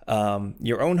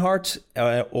your own heart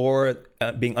or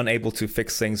being unable to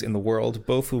fix things in the world,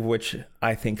 both of which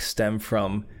I think stem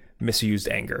from misused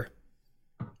anger.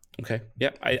 Okay. Yeah,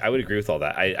 I would agree with all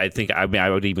that. I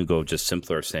would even go just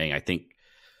simpler, saying I think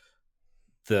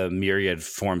the myriad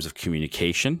forms of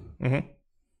communication. Mm-hmm.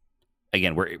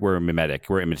 Again, we're mimetic.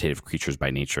 We're imitative creatures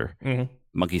by nature. Mm-hmm.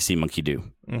 Monkey see, monkey do.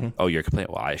 Mm-hmm. Oh, you're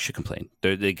complaining. Well, I should complain.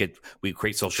 We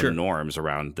create social norms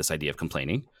around this idea of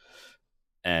complaining,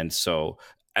 and so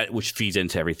which feeds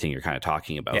into everything you're kind of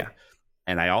talking about. Yeah.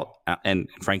 And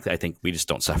frankly, I think we just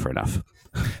don't suffer enough.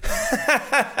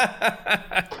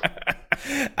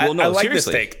 Well, no, I like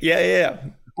seriously. This take. Yeah.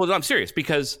 Well, no, I'm serious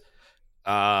because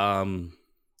I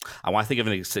want to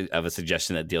think of a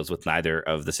suggestion that deals with neither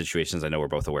of the situations I know we're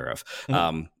both aware of.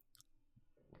 Mm-hmm.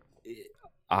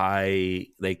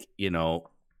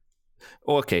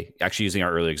 Actually using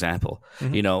our earlier example,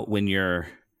 mm-hmm. When you're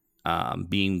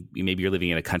maybe you're living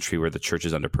in a country where the church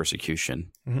is under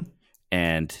persecution, mm-hmm.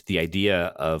 and the idea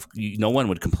of no one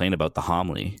would complain about the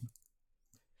homily,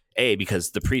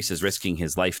 because the priest is risking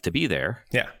his life to be there,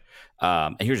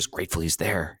 and you're just grateful he's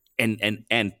there,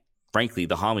 and frankly,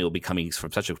 the homily will be coming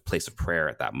from such a place of prayer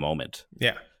at that moment,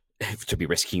 to be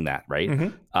risking that, right?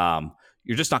 Mm-hmm.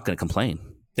 You're just not going to complain.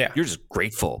 You're just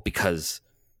grateful because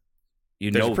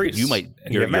you might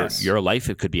and you have mass. Your life,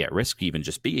 it could be at risk even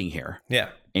just being here. Yeah.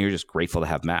 And you're just grateful to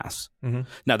have mass. Mm-hmm.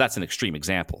 Now that's an extreme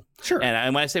example. Sure.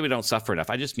 And when I say we don't suffer enough,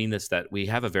 I just mean this, that we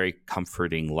have a very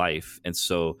comforting life. And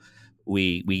so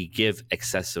we give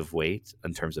excessive weight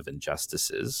in terms of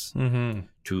injustices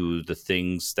to the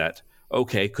things that,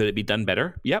 okay, could it be done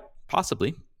better? Yep,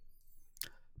 possibly.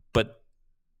 But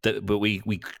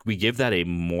we give that a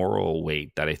moral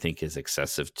weight that I think is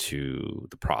excessive to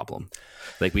the problem.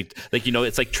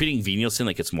 It's like treating venial sin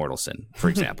like it's mortal sin, for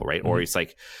example, right? Or it's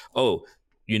like,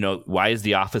 why is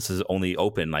the offices only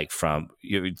open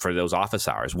for those office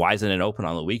hours? Why isn't it open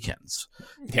on the weekends?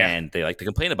 Yeah. And they like to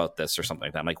complain about this or something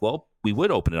like that. I'm like, well, we would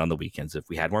open it on the weekends if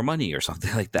we had more money or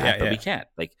something like that, but we can't.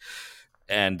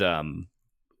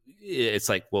 It's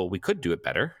like, well, we could do it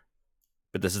better,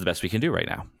 but this is the best we can do right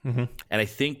now. Mm-hmm. And I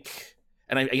think,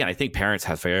 I think parents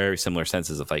have very similar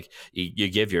senses of like, you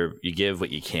give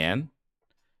what you can,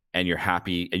 and you're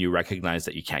happy, and you recognize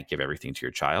that you can't give everything to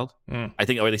your child. I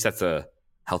think, or at least that's a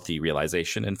healthy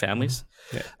realization in families.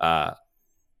 Yeah.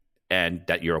 And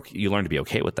that you learn to be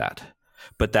okay with that.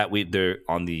 But that they're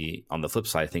on the flip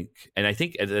side, I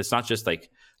think it's not just like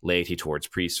laity towards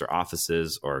priests or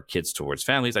offices or kids towards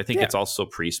families. I think it's also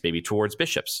priests maybe towards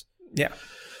bishops. Yeah.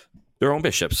 Their own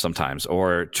bishops sometimes,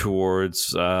 or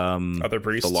towards other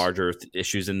priests, the larger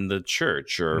issues in the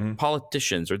church, or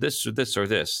politicians, or this or this or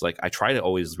this. Like, I try to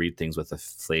always read things with a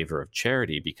flavor of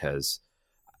charity, because,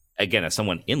 again, as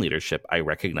someone in leadership, I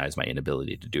recognize my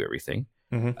inability to do everything.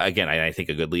 Again, I think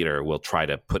a good leader will try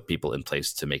to put people in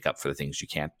place to make up for the things you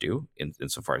can't do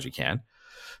insofar as you can.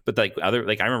 But I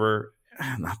remember,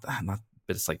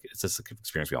 but it's just an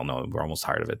experience we all know. We're almost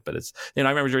tired of it. But it's, I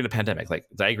remember during the pandemic, like,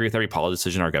 did I agree with every policy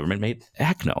decision our government made?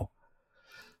 Heck no.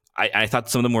 I thought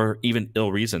some of them were even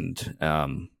ill-reasoned.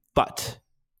 But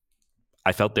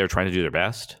I felt they were trying to do their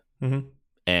best.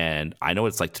 And I know what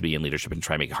it's like to be in leadership and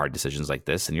try to make hard decisions like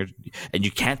this. And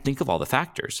you can't think of all the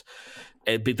factors.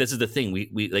 But this is the thing.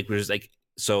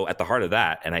 So at the heart of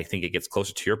that, and I think it gets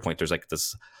closer to your point, there's like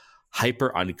this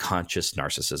hyper unconscious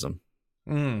narcissism.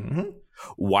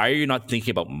 Why are you not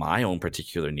thinking about my own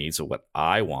particular needs of what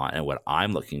I want and what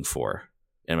I'm looking for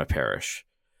in a parish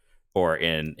or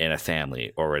in a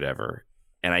family or whatever?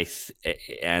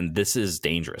 And this is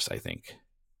dangerous, I think.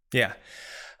 Yeah.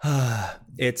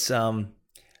 It's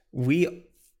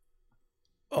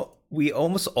we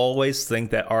almost always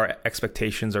think that our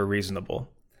expectations are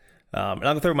reasonable. And I'm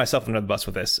going to throw myself under the bus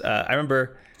with this. I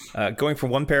remember going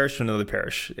from one parish to another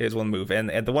parish is one move.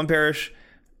 And at the one parish,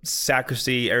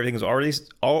 sacristy, everything was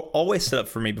always set up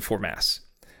for me before Mass.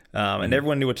 And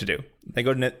everyone knew what to do. I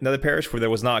go to another parish where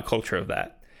there was not a culture of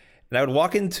that. And I would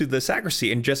walk into the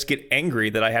sacristy and just get angry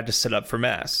that I had to set up for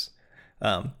Mass.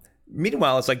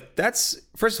 Meanwhile, it's like, that's,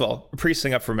 first of all, a priest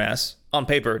setting up for Mass, on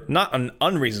paper, not an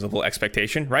unreasonable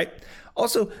expectation, right?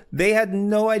 Also, they had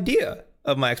no idea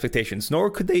of my expectations, nor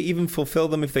could they even fulfill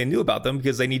them if they knew about them,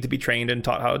 because they need to be trained and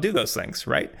taught how to do those things,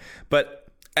 right? But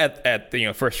at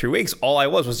the first 3 weeks, all I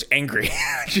was angry,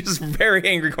 just very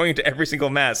angry going to every single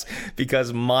Mass,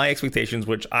 because my expectations,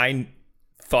 which I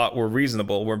thought were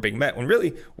reasonable, weren't being met. When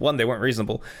really, one, they weren't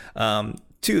reasonable.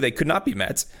 Two, they could not be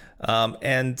met.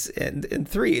 And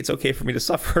three, it's okay for me to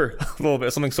suffer a little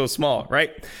bit, something so small,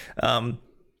 right?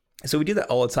 So we do that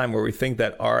all the time, where we think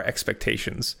that our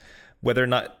expectations, whether or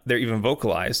not they're even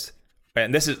vocalized,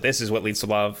 and this is what leads to a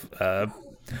lot of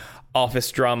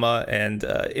office drama and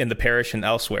in the parish and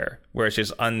elsewhere, where it's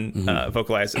just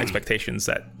unvocalized expectations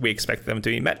that we expect them to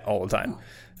be met all the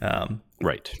time.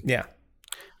 Right. Yeah.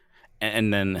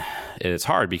 And then it's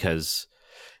hard because,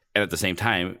 and at the same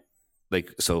time, like,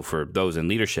 so for those in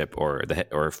leadership or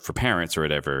for parents or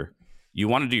whatever, you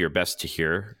want to do your best to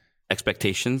hear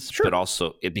expectations, sure, but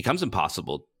also it becomes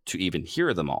impossible to even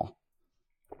hear them all.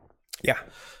 Yeah.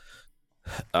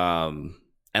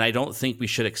 And I don't think we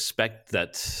should expect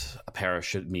that a parish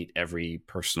should meet every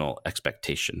personal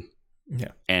expectation.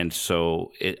 Yeah. And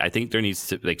so I think there needs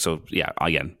to,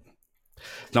 again,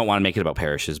 don't want to make it about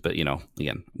parishes, but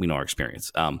again, we know our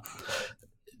experience.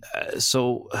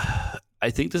 So I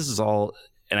think this is all,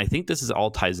 and I think this is all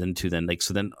ties into then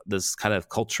this kind of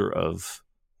culture of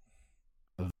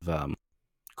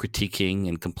critiquing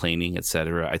and complaining,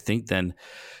 etc. I think then,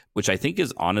 which I think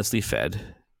is honestly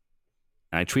fed.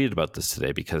 And I tweeted about this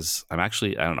today because I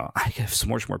don't know, I have so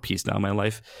much more peace now in my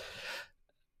life.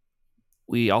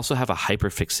 We also have a hyper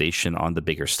fixation on the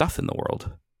bigger stuff in the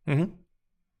world,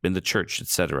 in the church,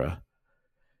 etc.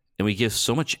 And we give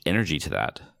so much energy to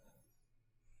that,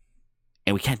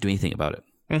 and we can't do anything about it.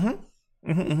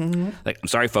 Like, I'm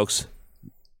sorry, folks,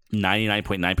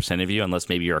 99.9% of you, unless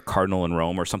maybe you're a cardinal in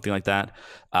Rome or something like that,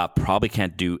 probably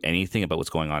can't do anything about what's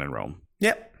going on in Rome.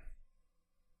 Yep.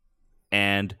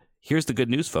 And here's the good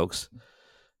news, folks.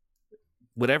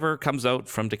 Whatever comes out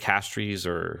from dicasteries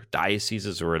or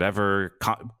dioceses or whatever,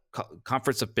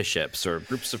 conference of bishops or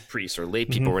groups of priests or lay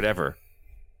people or whatever,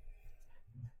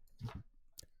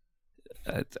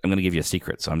 I'm going to give you a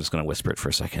secret, so I'm just going to whisper it for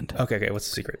a second. Okay. What's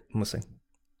the secret? I'm listening.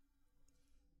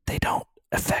 They don't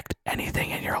affect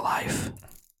anything in your life,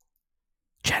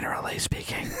 generally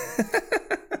speaking.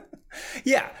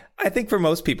 Yeah, I think for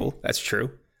most people, that's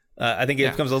true. I think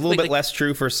it becomes a little bit less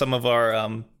true for some of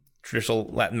our traditional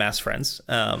Latin Mass friends.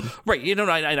 Right.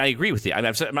 I agree with you. I'm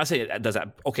not saying it does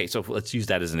that. Okay, so let's use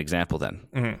that as an example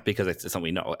then, because it's something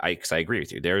we know. Because I agree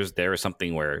with you. There is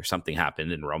something where something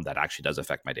happened in Rome that actually does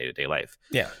affect my day-to-day life.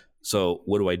 Yeah. So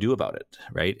what do I do about it?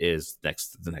 Right? Is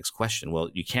the next question. Well,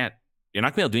 you're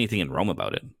not going to be able to do anything in Rome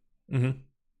about it. Mm-hmm.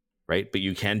 Right? But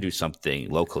you can do something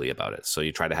locally about it. So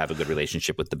you try to have a good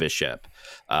relationship with the bishop.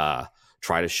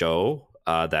 Try to show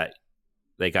that.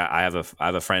 Like I have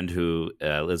a friend who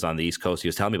lives on the East Coast. He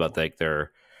was telling me about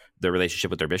their relationship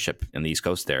with their bishop in the East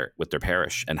Coast there with their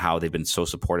parish and how they've been so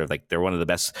supportive. Like they're one of the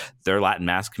best. Their Latin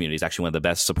Mass community is actually one of the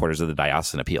best supporters of the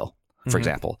diocesan appeal, for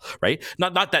example. Right?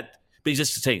 Not that, but he's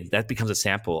just saying that becomes a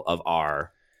sample of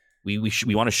our. We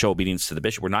want to show obedience to the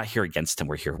bishop. We're not here against him.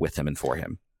 We're here with him and for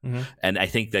him. Mm-hmm. And I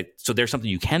think that so there's something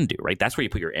you can do. Right? That's where you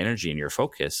put your energy and your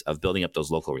focus of building up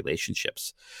those local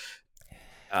relationships.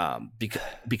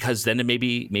 Because then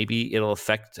maybe it'll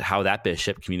affect how that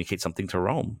bishop communicates something to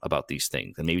Rome about these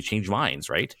things and maybe change minds,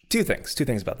 right? Two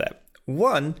things about that.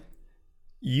 One,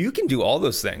 you can do all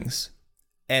those things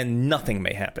and nothing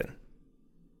may happen.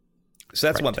 So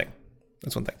that's one thing.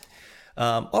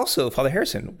 Also, Father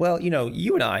Harrison, well,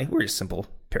 you and I, we're just simple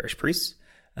parish priests,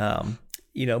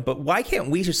 but why can't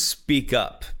we just speak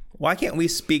up? Why can't we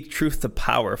speak truth to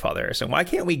power, Father Harrison? Why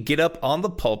can't we get up on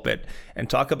the pulpit and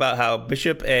talk about how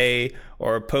Bishop A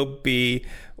or Pope B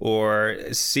or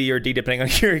C or D, depending on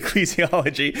your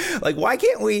ecclesiology, like why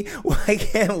can't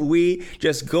we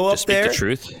just go up there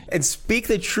and speak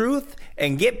the truth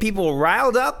and get people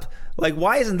riled up? Like,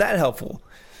 why isn't that helpful?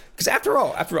 Because after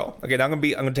all, okay, now I'm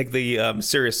gonna take the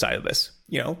serious side of this.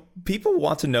 People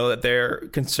want to know that their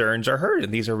concerns are heard,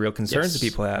 and these are real concerns that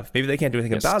people have. Maybe they can't do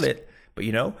anything about it. But,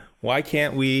 why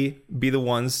can't we be the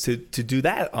ones to do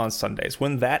that on Sundays?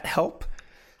 Wouldn't that help?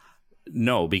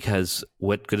 No, because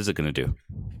what good is it going to do?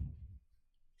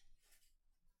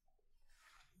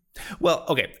 Well,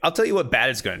 okay, I'll tell you what bad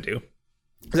it's going to do.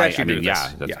 That's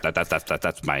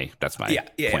my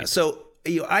point. So,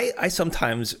 I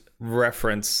sometimes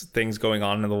reference things going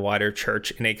on in the wider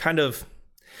church in a kind of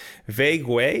vague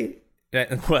way.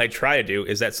 And what I try to do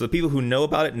is that so the people who know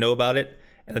about it,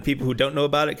 and the people who don't know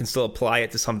about it can still apply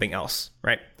it to something else,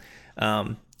 right?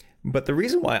 But the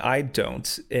reason why I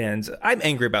don't, and I'm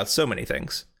angry about so many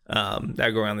things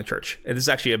that go around the church, and this is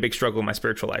actually a big struggle in my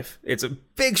spiritual life. It's a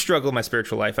big struggle in my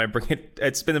spiritual life.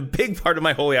 It's been a big part of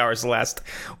my holy hours the last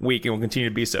week and will continue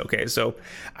to be so, okay? So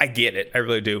I get it. I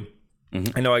really do.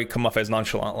 Mm-hmm. I know I come off as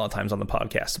nonchalant a lot of times on the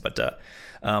podcast, but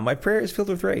my prayer is filled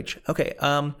with rage. Okay,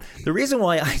 the reason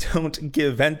why I don't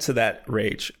give vent to that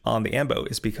rage on the AMBO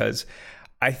is because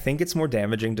I think it's more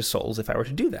damaging to souls if I were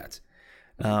to do that.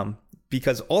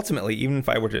 Because ultimately, even if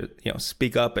I were to,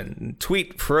 speak up and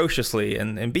tweet ferociously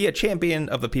and be a champion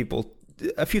of the people,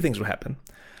 a few things would happen.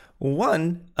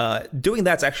 One, doing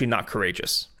that's actually not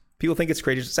courageous. People think it's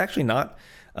courageous. It's actually not.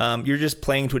 You're just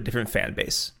playing to a different fan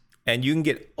base. And you can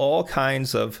get all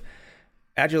kinds of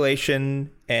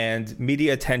adulation and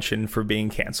media attention for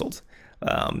being canceled.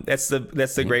 That's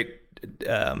the great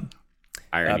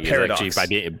irony paradox. Is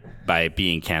actually by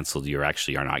being canceled, you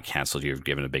actually are not canceled. You're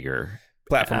given a bigger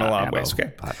platform in a lot of ways.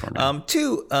 Okay. Platform.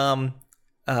 Two.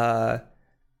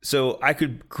 So I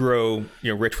could grow,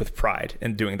 rich with pride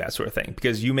in doing that sort of thing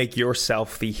because you make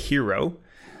yourself the hero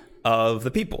of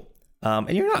the people, and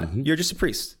you're not. Mm-hmm. You're just a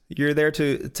priest. You're there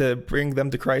to bring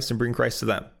them to Christ and bring Christ to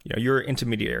them. You're an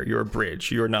intermediary. You're a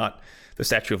bridge. You're not the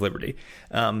Statue of Liberty.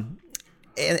 And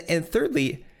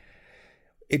thirdly,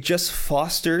 it just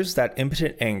fosters that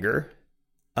impotent anger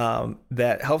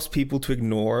that helps people to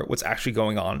ignore what's actually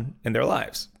going on in their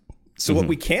lives. So what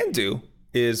we can do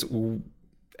is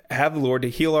have the Lord to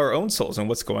heal our own souls and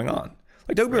what's going on.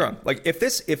 Like, don't get me wrong. Like,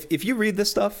 if you read this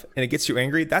stuff and it gets you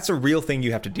angry, that's a real thing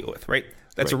you have to deal with, right?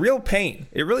 That's a real pain.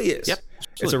 It really is. Yep.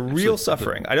 It's a real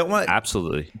suffering. I don't want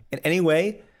to in any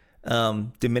way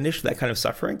diminish that kind of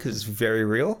suffering because it's very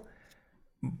real.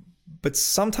 But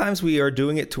sometimes we are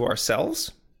doing it to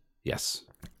ourselves. Yes.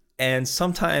 And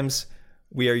sometimes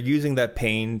we are using that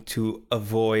pain to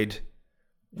avoid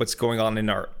what's going on in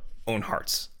our own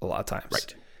hearts a lot of times.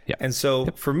 Right. Yeah. And so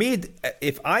for me,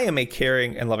 if I am a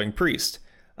caring and loving priest,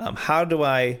 how do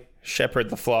I shepherd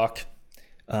the flock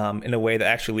in a way that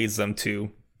actually leads them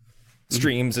to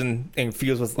streams and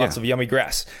fields with lots of yummy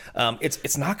grass?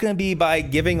 It's not going to be by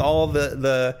giving all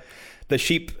the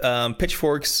sheep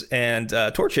pitchforks and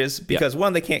torches, because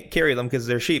one, they can't carry them because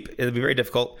they're sheep. It'll be very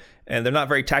difficult, and they're not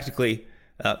very tactically.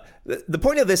 The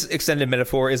point of this extended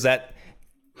metaphor is that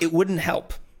it wouldn't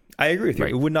help. I agree with you.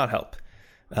 Right. It would not help.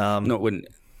 No, it wouldn't.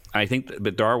 I think,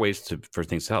 but there are ways for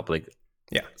things to help. Like,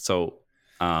 so,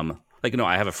 like,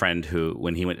 I have a friend who,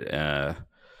 when he went, he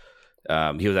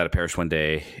was at a parish one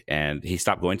day, and he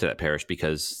stopped going to that parish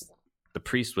because the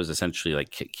priest was essentially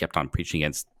like kept on preaching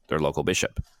against their local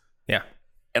bishop. Yeah.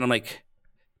 And I'm like,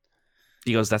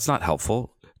 he goes, that's not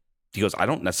helpful. He goes, I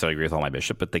don't necessarily agree with all my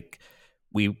bishop, but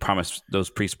those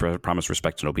priests promise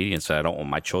respect and obedience. So I don't want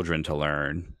my children to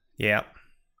learn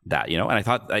that, and I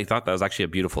thought that was actually a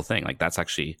beautiful thing. Like, that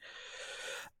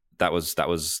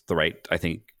was the right, I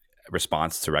think,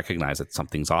 response to recognize that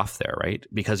something's off there, right?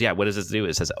 Because what does this do?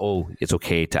 It says, oh, it's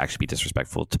okay to actually be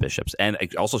disrespectful to bishops. And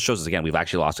it also shows us, again, we've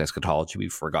actually lost eschatology. We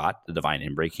forgot the divine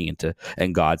inbreaking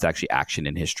and God's actually action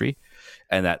in history,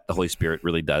 and that the Holy Spirit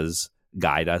really does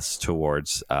guide us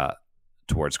towards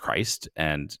Christ,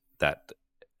 and that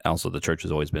also the church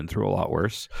has always been through a lot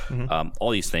worse. All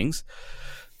these things,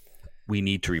 we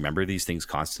need to remember these things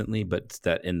constantly, but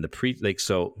that in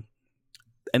the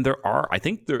and there are, I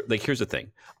think here's the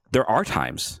thing. There are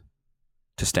times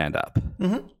to stand up,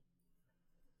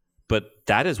 but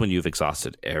that is when you've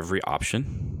exhausted every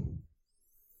option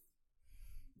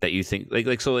that you think,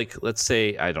 so let's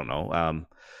say, I don't know.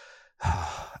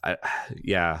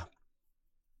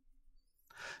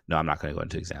 No, I'm not going to go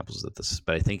into examples of this,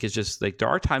 but I think it's just there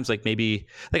are times maybe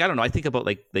I don't know. I think about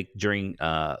during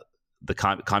the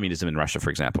communism in Russia, for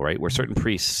example, right? Where certain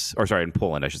priests, in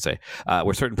Poland, I should say,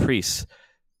 where certain priests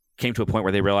came to a point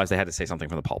where they realized they had to say something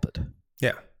from the pulpit.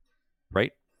 Yeah.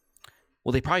 Right?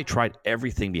 Well, they probably tried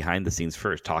everything behind the scenes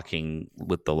first, talking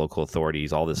with the local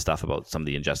authorities, all this stuff about some of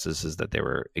the injustices that they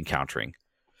were encountering.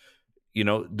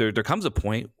 There comes a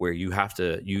point where you have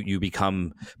to, you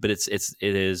become, but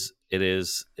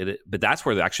but that's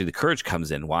where actually the courage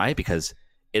comes in. Why? Because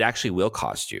it actually will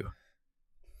cost you.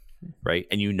 Right.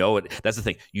 And it, that's the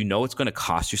thing, it's going to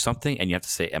cost you something, and you have to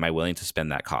say, am I willing to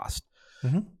spend that cost?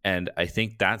 And I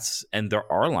think and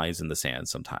there are lines in the sand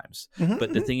sometimes,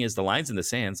 but the thing is, the lines in the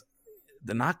sands,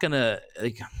 they're not going to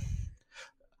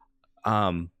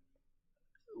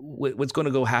what's going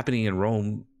to go happening in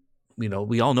Rome.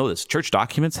 We all know this. Church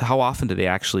documents, how often do they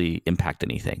actually impact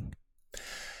anything?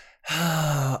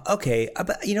 Okay.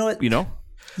 But you know what?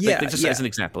 Just as an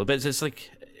example, but it's just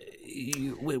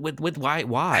with why?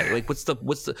 What's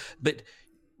the, but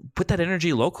put that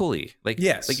energy locally. Like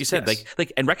you said,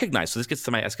 and recognize, so this gets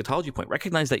to my eschatology point,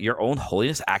 recognize that your own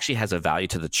holiness actually has a value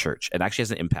to the church and actually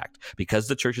has an impact, because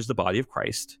the church is the body of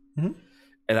Christ. And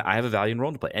I have a value and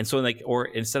role to play. And so or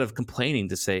instead of complaining,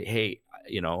 to say, hey,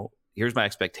 here's my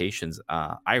expectations.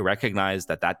 I recognize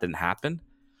that didn't happen.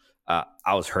 I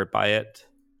was hurt by it,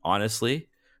 honestly,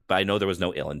 but I know there was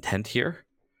no ill intent here.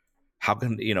 How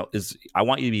can, I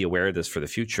want you to be aware of this for the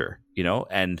future,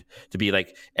 and to be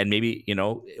and maybe,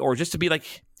 or just to be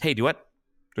hey, do what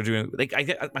they're doing.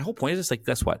 My whole point is just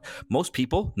guess what? Most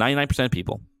people, 99% of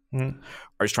people are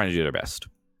just trying to do their best.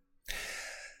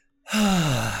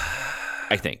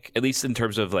 I think, at least in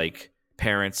terms of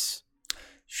parents,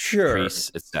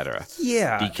 priests, etc.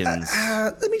 Deacons.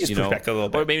 Let me just push back a little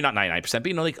bit. Or maybe not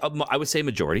 99%, but I would say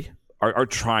majority are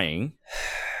trying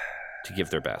to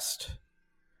give their best.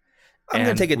 I'm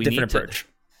going to take a different approach.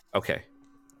 Okay.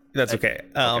 That's okay.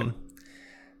 Part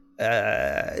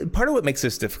of what makes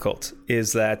this difficult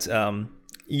is that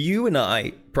you and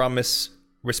I promise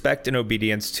respect and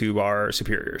obedience to our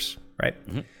superiors, right?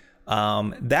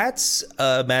 That's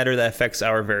a matter that affects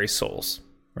our very souls,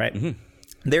 right?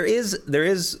 There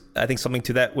is, I think, something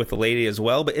to that with the laity as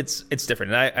well, but it's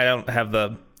different. And I don't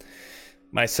have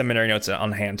my seminary notes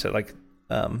on hand to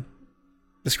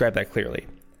describe that clearly.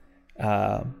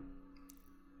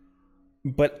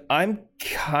 But I'm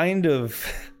kind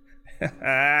of all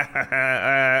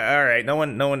right. No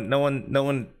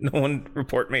one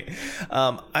report me.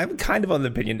 I'm kind of on the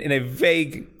opinion, in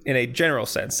a general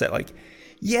sense, that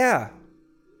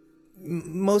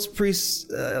most priests.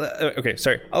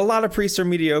 A lot of priests are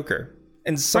mediocre,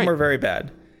 and some are very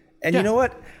bad. And you know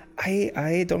what?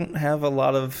 I don't have a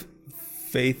lot of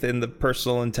faith in the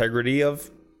personal integrity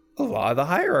of a lot of the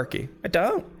hierarchy. I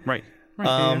don't. Right.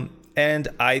 And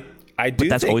I But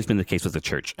that's always been the case with the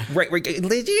church. Right. Let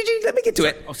me get to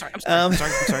it. Oh, sorry. I'm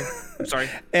sorry.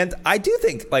 And I do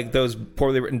think like those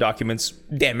poorly written documents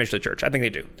damage the church. I think they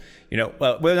do.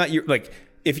 Well, whether or not you're like,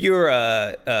 if you're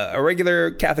a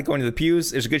regular Catholic going to the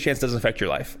pews, there's a good chance it doesn't affect your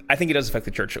life. I think it does affect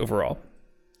the church overall.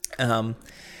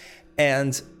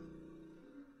 And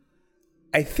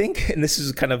I think, and this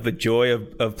is kind of the joy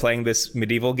of playing this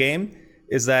medieval game,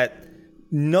 is that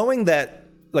knowing that,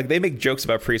 like, they make jokes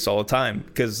about priests all the time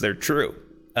because they're true.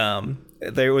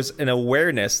 There was an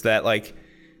awareness that, like,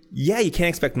 yeah, you can't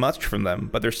expect much from them,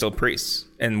 but they're still priests,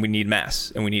 and we need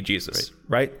mass, and we need Jesus,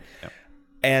 right? Yeah.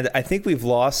 And I think we've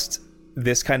lost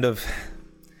this kind of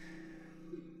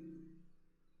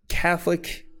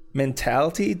Catholic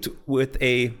mentality with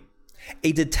a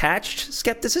detached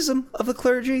skepticism of the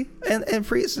clergy and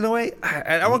priests in a way.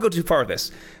 I won't go too far with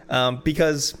this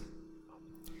because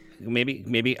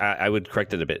maybe I would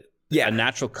correct it a bit. Yeah. A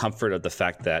natural comfort of the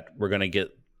fact that we're going to get,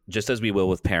 just as we will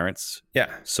with parents,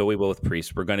 so we will with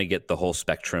priests, we're going to get the whole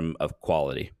spectrum of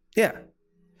quality. Yeah.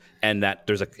 And that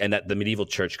the medieval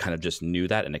church kind of just knew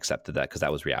that and accepted that because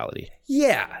that was reality.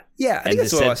 Yeah. I think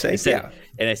that's what I was saying.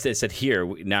 And it said here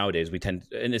nowadays we tend,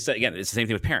 and it's again, it's the same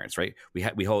thing with parents, right?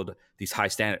 We hold these high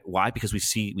standards. Why? Because we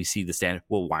see the standard.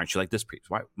 Well, why aren't you like this priest?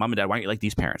 Why, mom and dad? Why aren't you like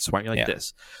these parents? Why aren't you like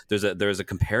this? There's a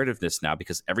comparativeness now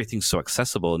because everything's so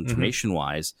accessible information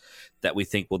wise that we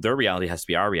think, well, their reality has to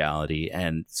be our reality,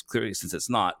 and it's clearly, since it's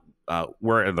not,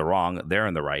 we're in the wrong, they're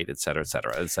in the right, et cetera, et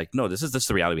cetera. It's like, no, this is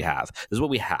the reality we have. This is what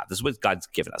we have. This is what God's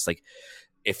given us. Like,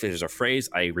 if there's a phrase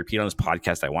I repeat on this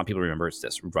podcast, I want people to remember, it's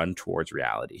this: run towards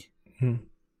reality.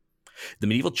 The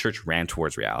medieval church ran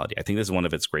towards reality. I think this is one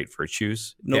of its great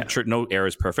virtues. No era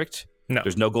is perfect. No.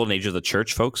 There's no golden age of the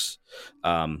church, folks.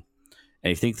 And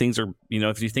you think things are,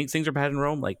 if you think things are bad in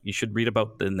Rome, like, you should read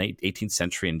about the 18th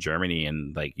century in Germany,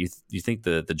 and like you think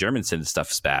the German sin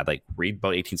stuff is bad. Like, read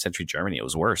about 18th century Germany. It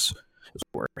was worse.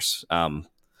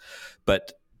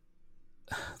 But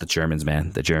the Germans,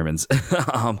 man, the Germans.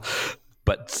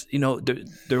 But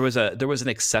there was an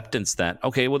acceptance that,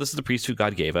 okay, well, this is the priesthood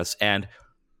God gave us, and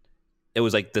it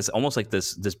was like this, almost like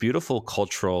this beautiful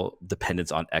cultural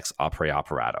dependence on ex opere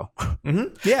operato.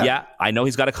 Yeah, I know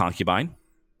he's got a concubine.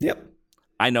 Yep.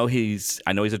 I know he's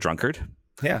a drunkard.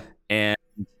 Yeah. And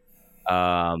you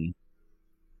know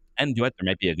what? There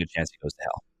might be a good chance he goes to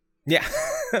hell. Yeah.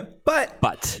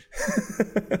 but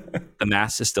the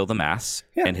mass is still the mass,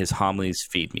 and his homilies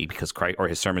feed me because Christ, or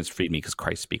his sermons feed me because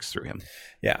Christ speaks through him.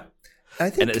 Yeah. I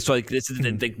think, and so like this is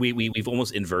we've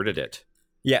almost inverted it.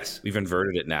 Yes. We've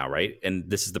inverted it now, right? And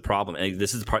this is the problem. And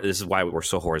this is why we're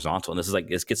so horizontal. And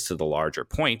this gets to the larger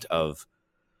point of,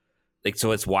 like,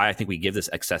 so it's why I think we give this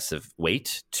excessive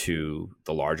weight to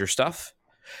the larger stuff,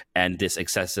 and this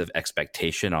excessive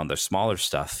expectation on the smaller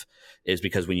stuff is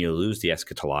because when you lose the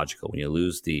eschatological, when you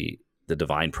lose the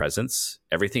divine presence,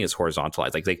 everything is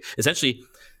horizontalized. Like essentially,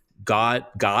 God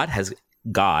has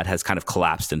kind of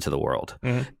collapsed into the world,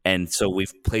 and so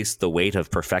we've placed the weight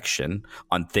of perfection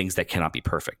on things that cannot be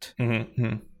perfect,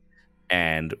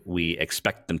 and we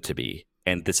expect them to be.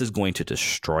 And this is going to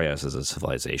destroy us as a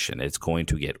civilization. It's going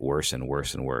to get worse and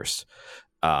worse and worse.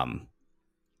 And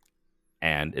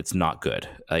it's not good.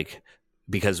 Like,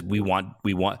 because we want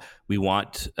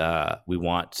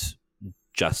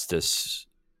justice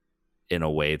in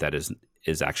a way that is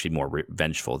actually more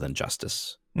vengeful than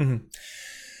justice.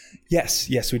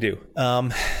 Yes, we do.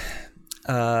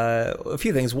 A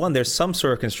few things. One, there's some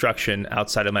sort of construction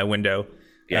outside of my window.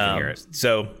 Yeah, I can hear it.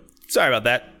 So sorry about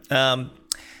that.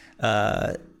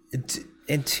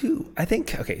 And two, I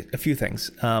think, a few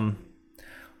things.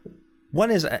 One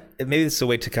is, maybe this is a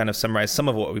way to kind of summarize some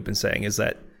of what we've been saying, is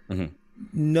that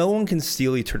no one can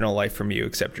steal eternal life from you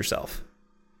except yourself.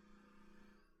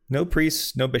 No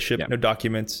priest, no bishop, no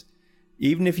documents.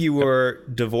 Even if you were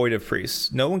devoid of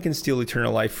priests, no one can steal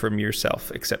eternal life from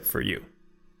yourself except for you.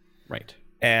 Right.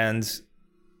 And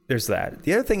there's that.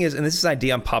 The other thing is, and this is an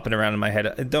idea I'm popping around in my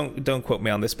head. Don't quote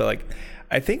me on this, but like,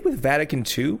 I think with Vatican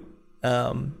II,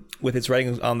 with its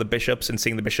writings on the bishops and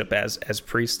seeing the bishop as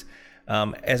priest,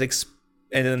 and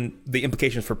then the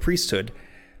implications for priesthood,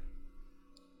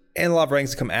 and a lot of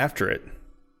writings that come after it,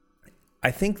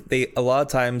 I think they a lot of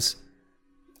times,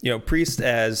 priest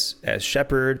as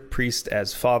shepherd, priest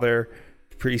as father,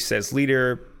 priest as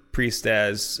leader, priest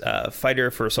as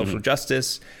fighter for social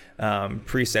justice,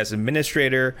 priest as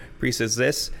administrator, priest as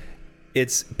this.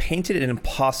 It's painted an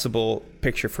impossible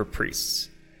picture for priests.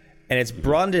 And it's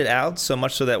broadened it out so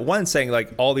much so that, one, saying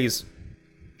like all these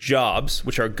jobs,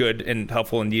 which are good and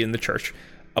helpful indeed in the church,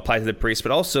 apply to the priest,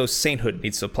 but also sainthood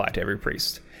needs to apply to every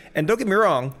priest. And don't get me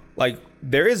wrong, like,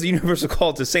 there is a universal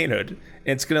call to sainthood,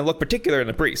 It's going to look particular in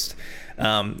the priest.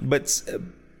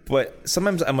 But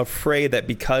sometimes I'm afraid that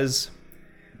because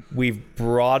we've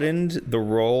broadened the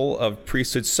role of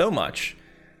priesthood so much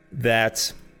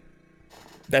that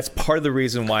that's part of the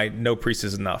reason why no priest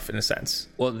is enough, in a sense.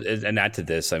 Well, and add to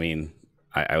this, I mean,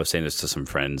 I was saying this to some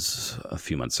friends a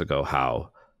few months ago,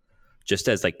 how just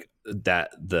as like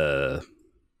that, the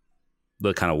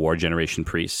kind of war generation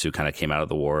priests who kind of came out of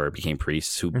the war, became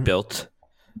priests, who built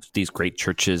these great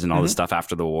churches and all this stuff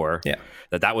after the war. Yeah.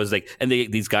 That was like, and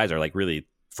these guys are like really,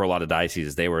 for a lot of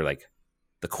dioceses, they were like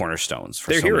the cornerstones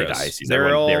for they're so heroes. many dioceses.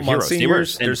 They're all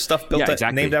heroes. There's stuff built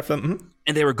named after them. Mm-hmm.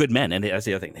 And they were good men. And that's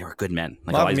the other thing. They were good men.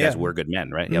 Like a lot of these guys were good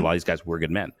men, right? Mm-hmm. Yeah, a lot of these guys were good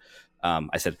men.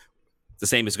 I said, the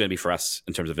same is going to be for us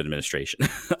in terms of administration.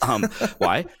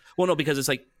 Why? Well, no, because it's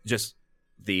like just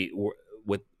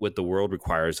what the world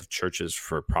requires of churches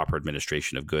for proper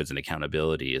administration of goods and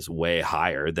accountability is way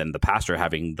higher than the pastor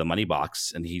having the money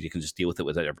box and he can just deal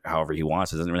with it however he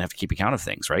wants. He doesn't really have to keep account of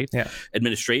things, right? Yeah.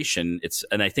 Administration,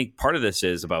 and I think part of this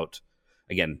is about,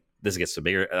 again, this gets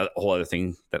to a whole other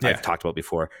thing that I've talked about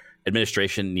before.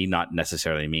 Administration need not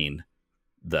necessarily mean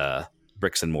the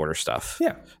bricks and mortar stuff.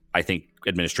 Yeah. I think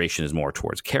administration is more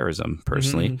towards charism,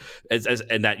 personally,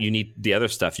 and that you need the other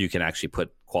stuff. You can actually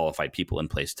put qualified people in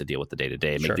place to deal with the day to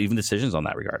day and make even decisions on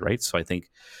that regard, right? So I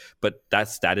think, but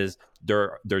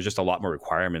there's just a lot more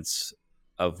requirements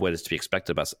of what is to be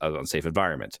expected of us on safe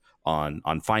environment, on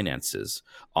finances,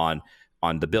 on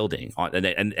the building,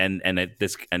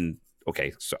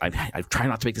 okay. So I try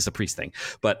not to make this a priest thing,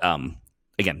 but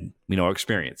again, we know our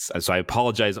experience. So I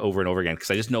apologize over and over again because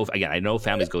I just know, again, I know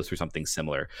families go through something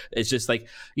similar. It's just like,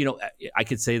 I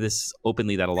could say this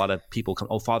openly that a lot of people come,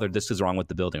 oh, Father, this is wrong with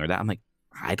the building or that. I'm like,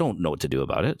 I don't know what to do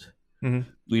about it. Mm-hmm.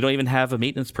 We don't even have a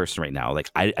maintenance person right now. Like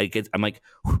I'm like,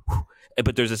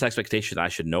 but there's this expectation I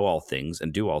should know all things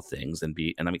and do all things and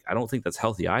I'm like, I don't think that's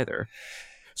healthy either.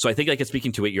 So I think, like,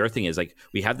 speaking to what your thing is, like,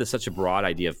 we have such a broad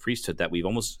idea of priesthood that we've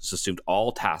almost assumed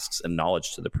all tasks and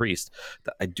knowledge to the priest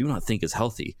that I do not think is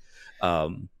healthy,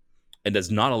 and does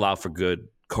not allow for good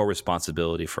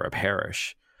co-responsibility for a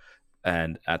parish.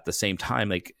 And at the same time,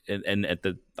 like, and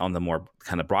on the more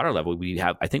kind of broader level,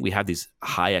 I think we have these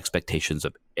high expectations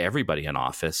of everybody in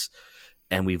office,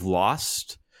 and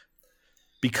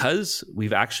because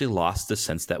we've actually lost the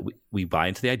sense that we buy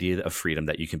into the idea of freedom,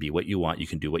 that you can be what you want, you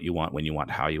can do what you want, when you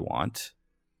want, how you want.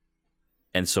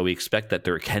 And so we expect that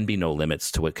there can be no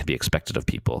limits to what could be expected of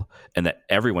people and that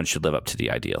everyone should live up to the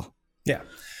ideal. Yeah.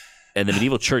 And the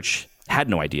medieval church had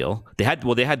no ideal. They had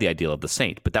the ideal of the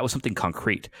saint, but that was something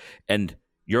concrete. And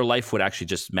your life would actually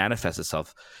just manifest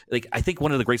itself. Like, I think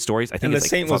one of the great stories, I think, and the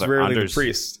saint was rarely the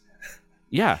priest.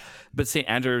 Yeah, but St.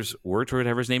 Anders Wert, or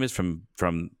whatever his name is,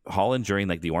 from Holland during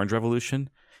like the Orange Revolution,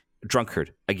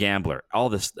 drunkard, a gambler, all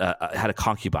this, had a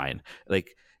concubine,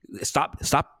 like stopped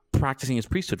practicing his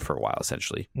priesthood for a while,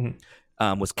 essentially,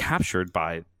 was captured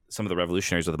by some of the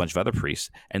revolutionaries with a bunch of other priests,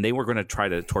 and they were going to try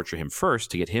to torture him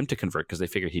first to get him to convert because they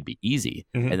figured he'd be easy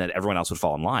and that everyone else would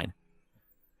fall in line.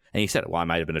 And he said, well, I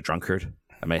might have been a drunkard.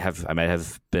 I might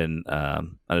have been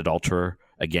an adulterer,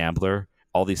 a gambler,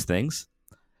 all these things.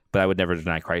 But I would never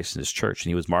deny Christ in his church, and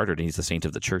he was martyred, and he's the saint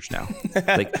of the church now.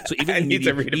 Like, so even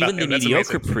the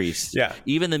mediocre priest,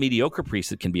 even the mediocre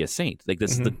priest, it can be a saint. Like,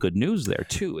 this is the good news there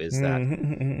too, is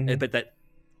that, but that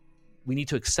we need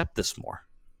to accept this more.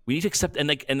 We need to accept, and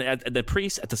the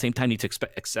priests at the same time need to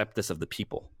accept this of the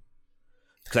people,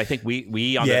 because I think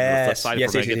we on the flip side,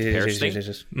 if we're going to get the parish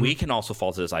thing, we can also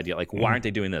fall to this idea, like, why aren't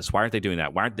they doing this? Why aren't they doing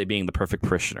that? Why aren't they being the perfect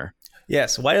parishioner?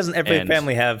 Yes. Why doesn't every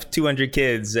family have 200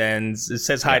 kids and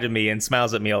says hi to me and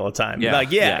smiles at me all the time? Yeah. Like,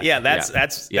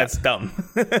 that's dumb.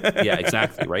 Yeah,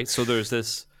 exactly. Right. So there's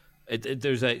this.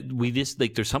 There's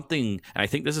something, and I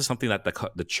think this is something that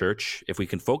the church, if we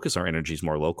can focus our energies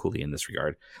more locally in this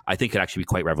regard, I think could actually be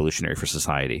quite revolutionary for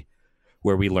society,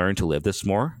 where we learn to live this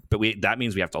more. But that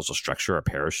means we have to also structure our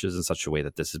parishes in such a way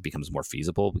that this becomes more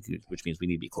feasible, which means we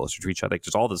need to be closer to each other. Like,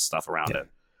 there's all this stuff around it.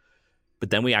 But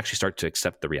then we actually start to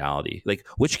accept the reality. Like,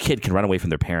 which kid can run away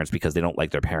from their parents because they don't like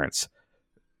their parents?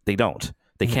 They don't.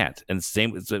 They can't. And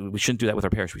we shouldn't do that with our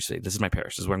parish. We say, this is my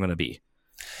parish. This is where I'm going to be.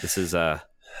 This is,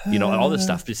 all this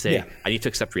stuff. Just say, I need to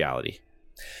accept reality.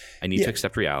 I need to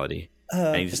accept reality.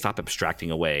 I need to stop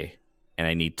abstracting away. And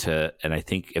I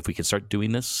think if we can start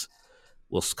doing this,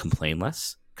 we'll complain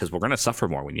less, because we're going to suffer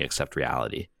more when you accept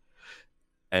reality.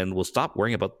 And we'll stop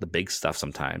worrying about the big stuff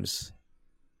sometimes,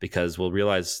 because we'll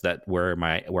realize that where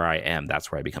I am,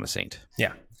 that's where I become a saint.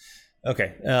 Yeah.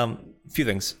 Okay. A few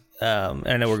things. And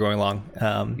I know we're going long.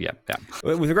 Yeah.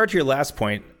 With regard to your last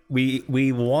point,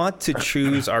 we want to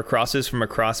choose our crosses from a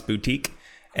cross boutique,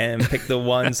 and pick the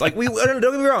ones like don't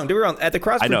get me wrong. At the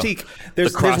Cross Boutique,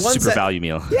 there's Cross ones Super Value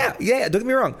Meal. Yeah. Don't get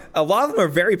me wrong. A lot of them are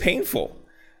very painful,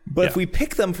 but if we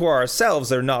pick them for ourselves,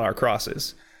 they're not our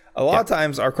crosses. A lot of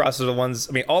times, our crosses are the ones.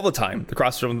 I mean, all the time, the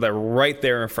crosses are the ones that are right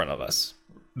there in front of us.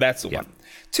 That's the one.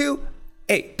 2.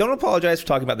 Hey, don't apologize for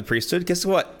talking about the priesthood. Guess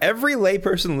what? Every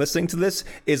layperson listening to this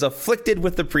is afflicted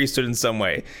with the priesthood in some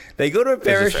way. They go to a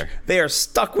parish, they are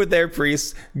stuck with their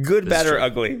priests, good, bad, or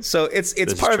ugly. So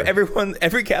it's part of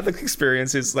every Catholic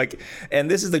experience is like,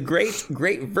 and this is the great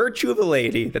virtue of the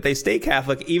laity that they stay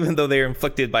Catholic even though they are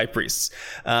inflicted by priests.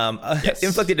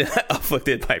 Inflicted and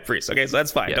afflicted by priests. Okay, so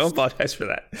that's fine. Yes. Don't apologize for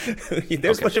that.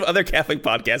 There's a bunch of other Catholic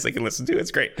podcasts they can listen to.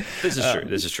 It's great. This is true.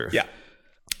 This is true. Yeah.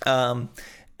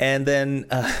 And then,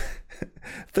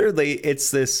 thirdly,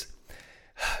 it's this,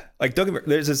 like,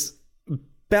 there's this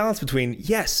balance between,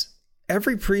 yes,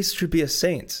 every priest should be a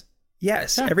saint.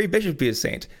 Yes, every bishop should be a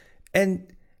saint.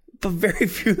 But very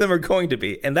few of them are going to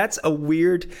be. And that's a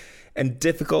weird and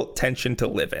difficult tension to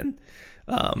live in.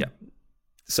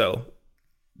 So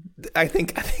I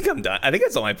think I'm done. I think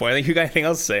that's all my point. I think you got anything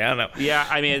else to say? I don't know. Yeah,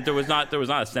 I mean, there was not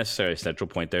necessarily a central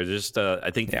point there. There's just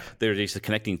I think there's just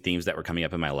connecting themes that were coming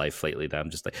up in my life lately that I'm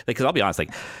just like, because I'll be honest,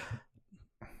 like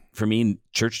for me,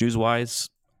 church news wise,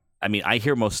 I mean, I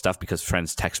hear most stuff because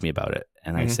friends text me about it,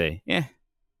 and I say,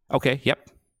 okay, yep.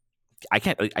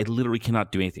 I literally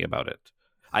cannot do anything about it.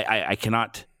 I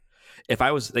cannot. If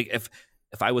I was like if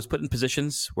I was put in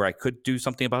positions where I could do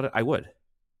something about it, I would,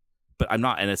 but I'm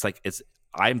not, and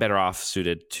I'm better off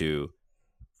suited to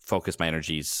focus my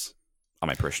energies on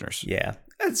my parishioners. Yeah.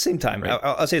 At the same time, right?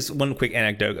 I'll say one quick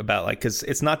anecdote about because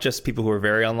it's not just people who are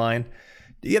very online.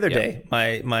 The other day,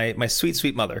 my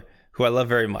sweet mother, who I love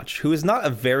very much, who is not a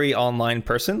very online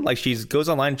person. Like she goes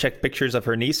online and checks pictures of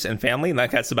her niece and family, and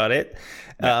that's about it.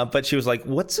 Yeah. But she was like,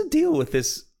 "What's the deal with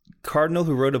this cardinal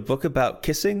who wrote a book about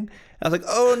kissing?" I was like,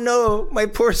 "Oh no, my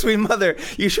poor sweet mother!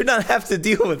 You should not have to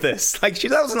deal with this." Like she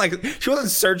wasn't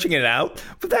searching it out,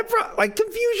 but that brought like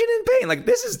confusion and pain. Like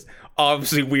this is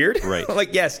obviously weird, right?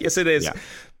 Like yes, it is,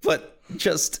 but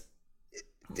just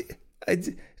I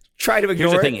try to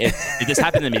ignore. Here's the thing: if this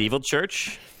happened in the medieval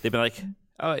church, they'd be like,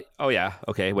 "Oh yeah,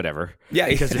 okay, whatever." Yeah,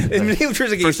 because in medieval church,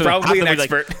 he's probably an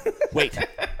expert. Like, wait,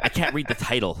 I can't read the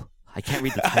title.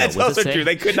 That's also true.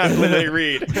 They could not literally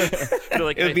read. It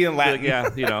would be in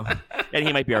Latin. Like, and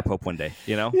he might be our pope one day,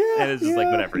 and it's just like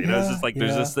whatever, it's just like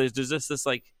there's this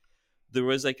like there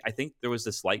was like I think there was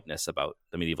this lightness about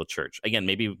the medieval church. Again,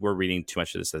 maybe we're reading too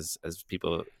much of this as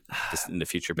people just in the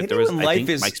future, but maybe there was my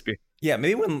experience. Yeah,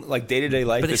 maybe when like day-to-day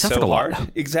life is so hard.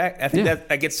 Exactly. I think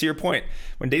that gets to your point.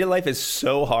 When day-to-day life is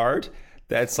so hard.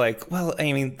 That's like, well,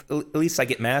 I mean, at least I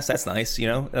get mass. That's nice,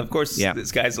 Of course,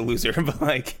 this guy's a loser, but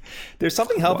like, there's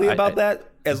something healthy about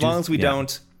that. As long as we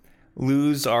don't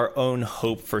lose our own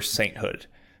hope for sainthood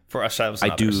for ourselves.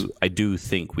 And others. I do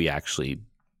think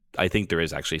I think there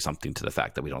is actually something to the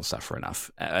fact that we don't suffer enough.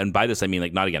 And by this, I mean,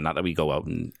 like, not that we go out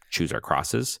and choose our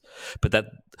crosses, but that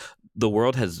the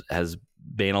world has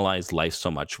banalized life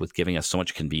so much with giving us so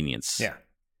much convenience. Yeah.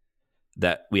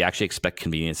 That we actually expect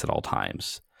convenience at all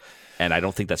times. And I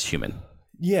don't think that's human.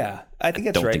 Yeah, I think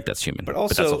that's right. I don't think that's human. But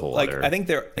also, that's a whole other I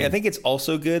think it's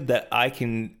also good that I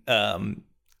can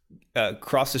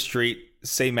cross the street,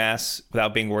 say mass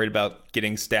without being worried about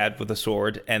getting stabbed with a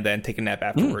sword, and then take a nap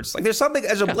afterwards. Like there's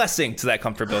a blessing to that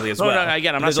comfortability as well. No,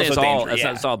 again, I'm not saying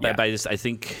it's all bad, but I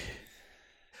think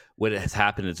what has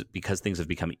happened is because things have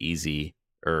become easier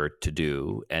to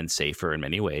do and safer in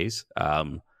many ways.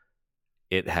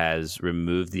 It has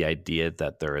removed the idea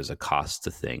that there is a cost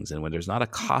to things, and when there's not a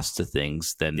cost to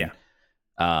things, then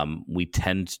we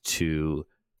tend to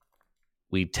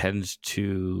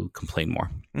complain more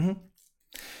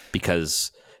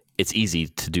because it's easy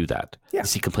to do that. Yeah.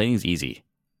 See, complaining is easy.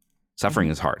 Suffering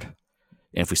is hard,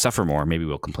 and if we suffer more, maybe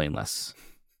we'll complain less.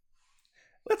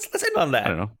 Let's end on that. I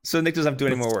don't know. So Nick doesn't have to do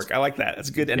any more work. I like that. That's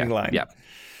a good ending line. Yeah.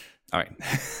 All right.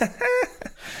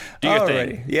 Do your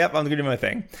thing. Yep, I'm gonna do my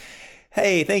thing.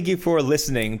 Hey, thank you for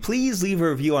listening. Please leave a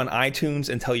review on iTunes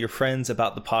and tell your friends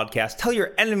about the podcast. Tell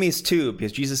your enemies too,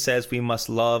 because Jesus says we must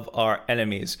love our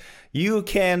enemies. You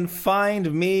can find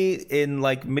me in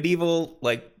like medieval,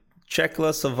 like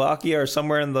Czechoslovakia or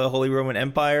somewhere in the Holy Roman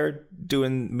Empire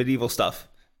doing medieval stuff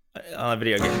on a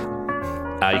video game.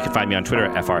 You can find me on Twitter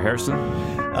at FR Harrison.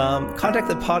 Contact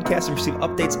the podcast and receive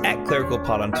updates at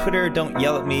ClericalPod on Twitter. Don't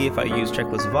yell at me if I use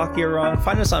Czechoslovakia wrong.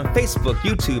 Find us on Facebook,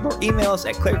 YouTube, or email us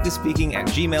at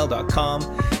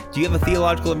clericallyspeaking@gmail.com. Do you have a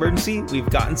theological emergency? We've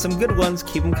gotten some good ones.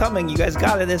 Keep them coming. You guys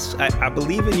got it. I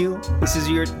believe in you. This is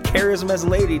your charism as a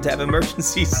lady to have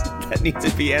emergencies that need to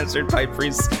be answered by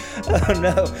priests. Oh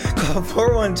no. Call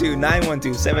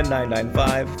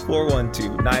 412-912-7995.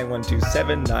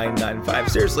 412-912-7995.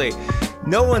 Seriously,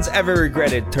 no one's ever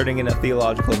regretted turning in a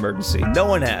theological emergency. No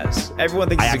one has. Everyone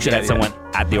thinks it's a good idea. I actually had someone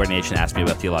at the ordination ask me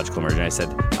about theological emergency. I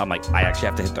said, I actually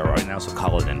have to hit the right now, so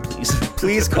call it in, please.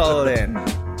 Please call it in.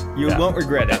 You won't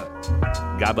regret it.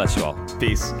 God bless you all.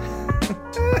 Peace.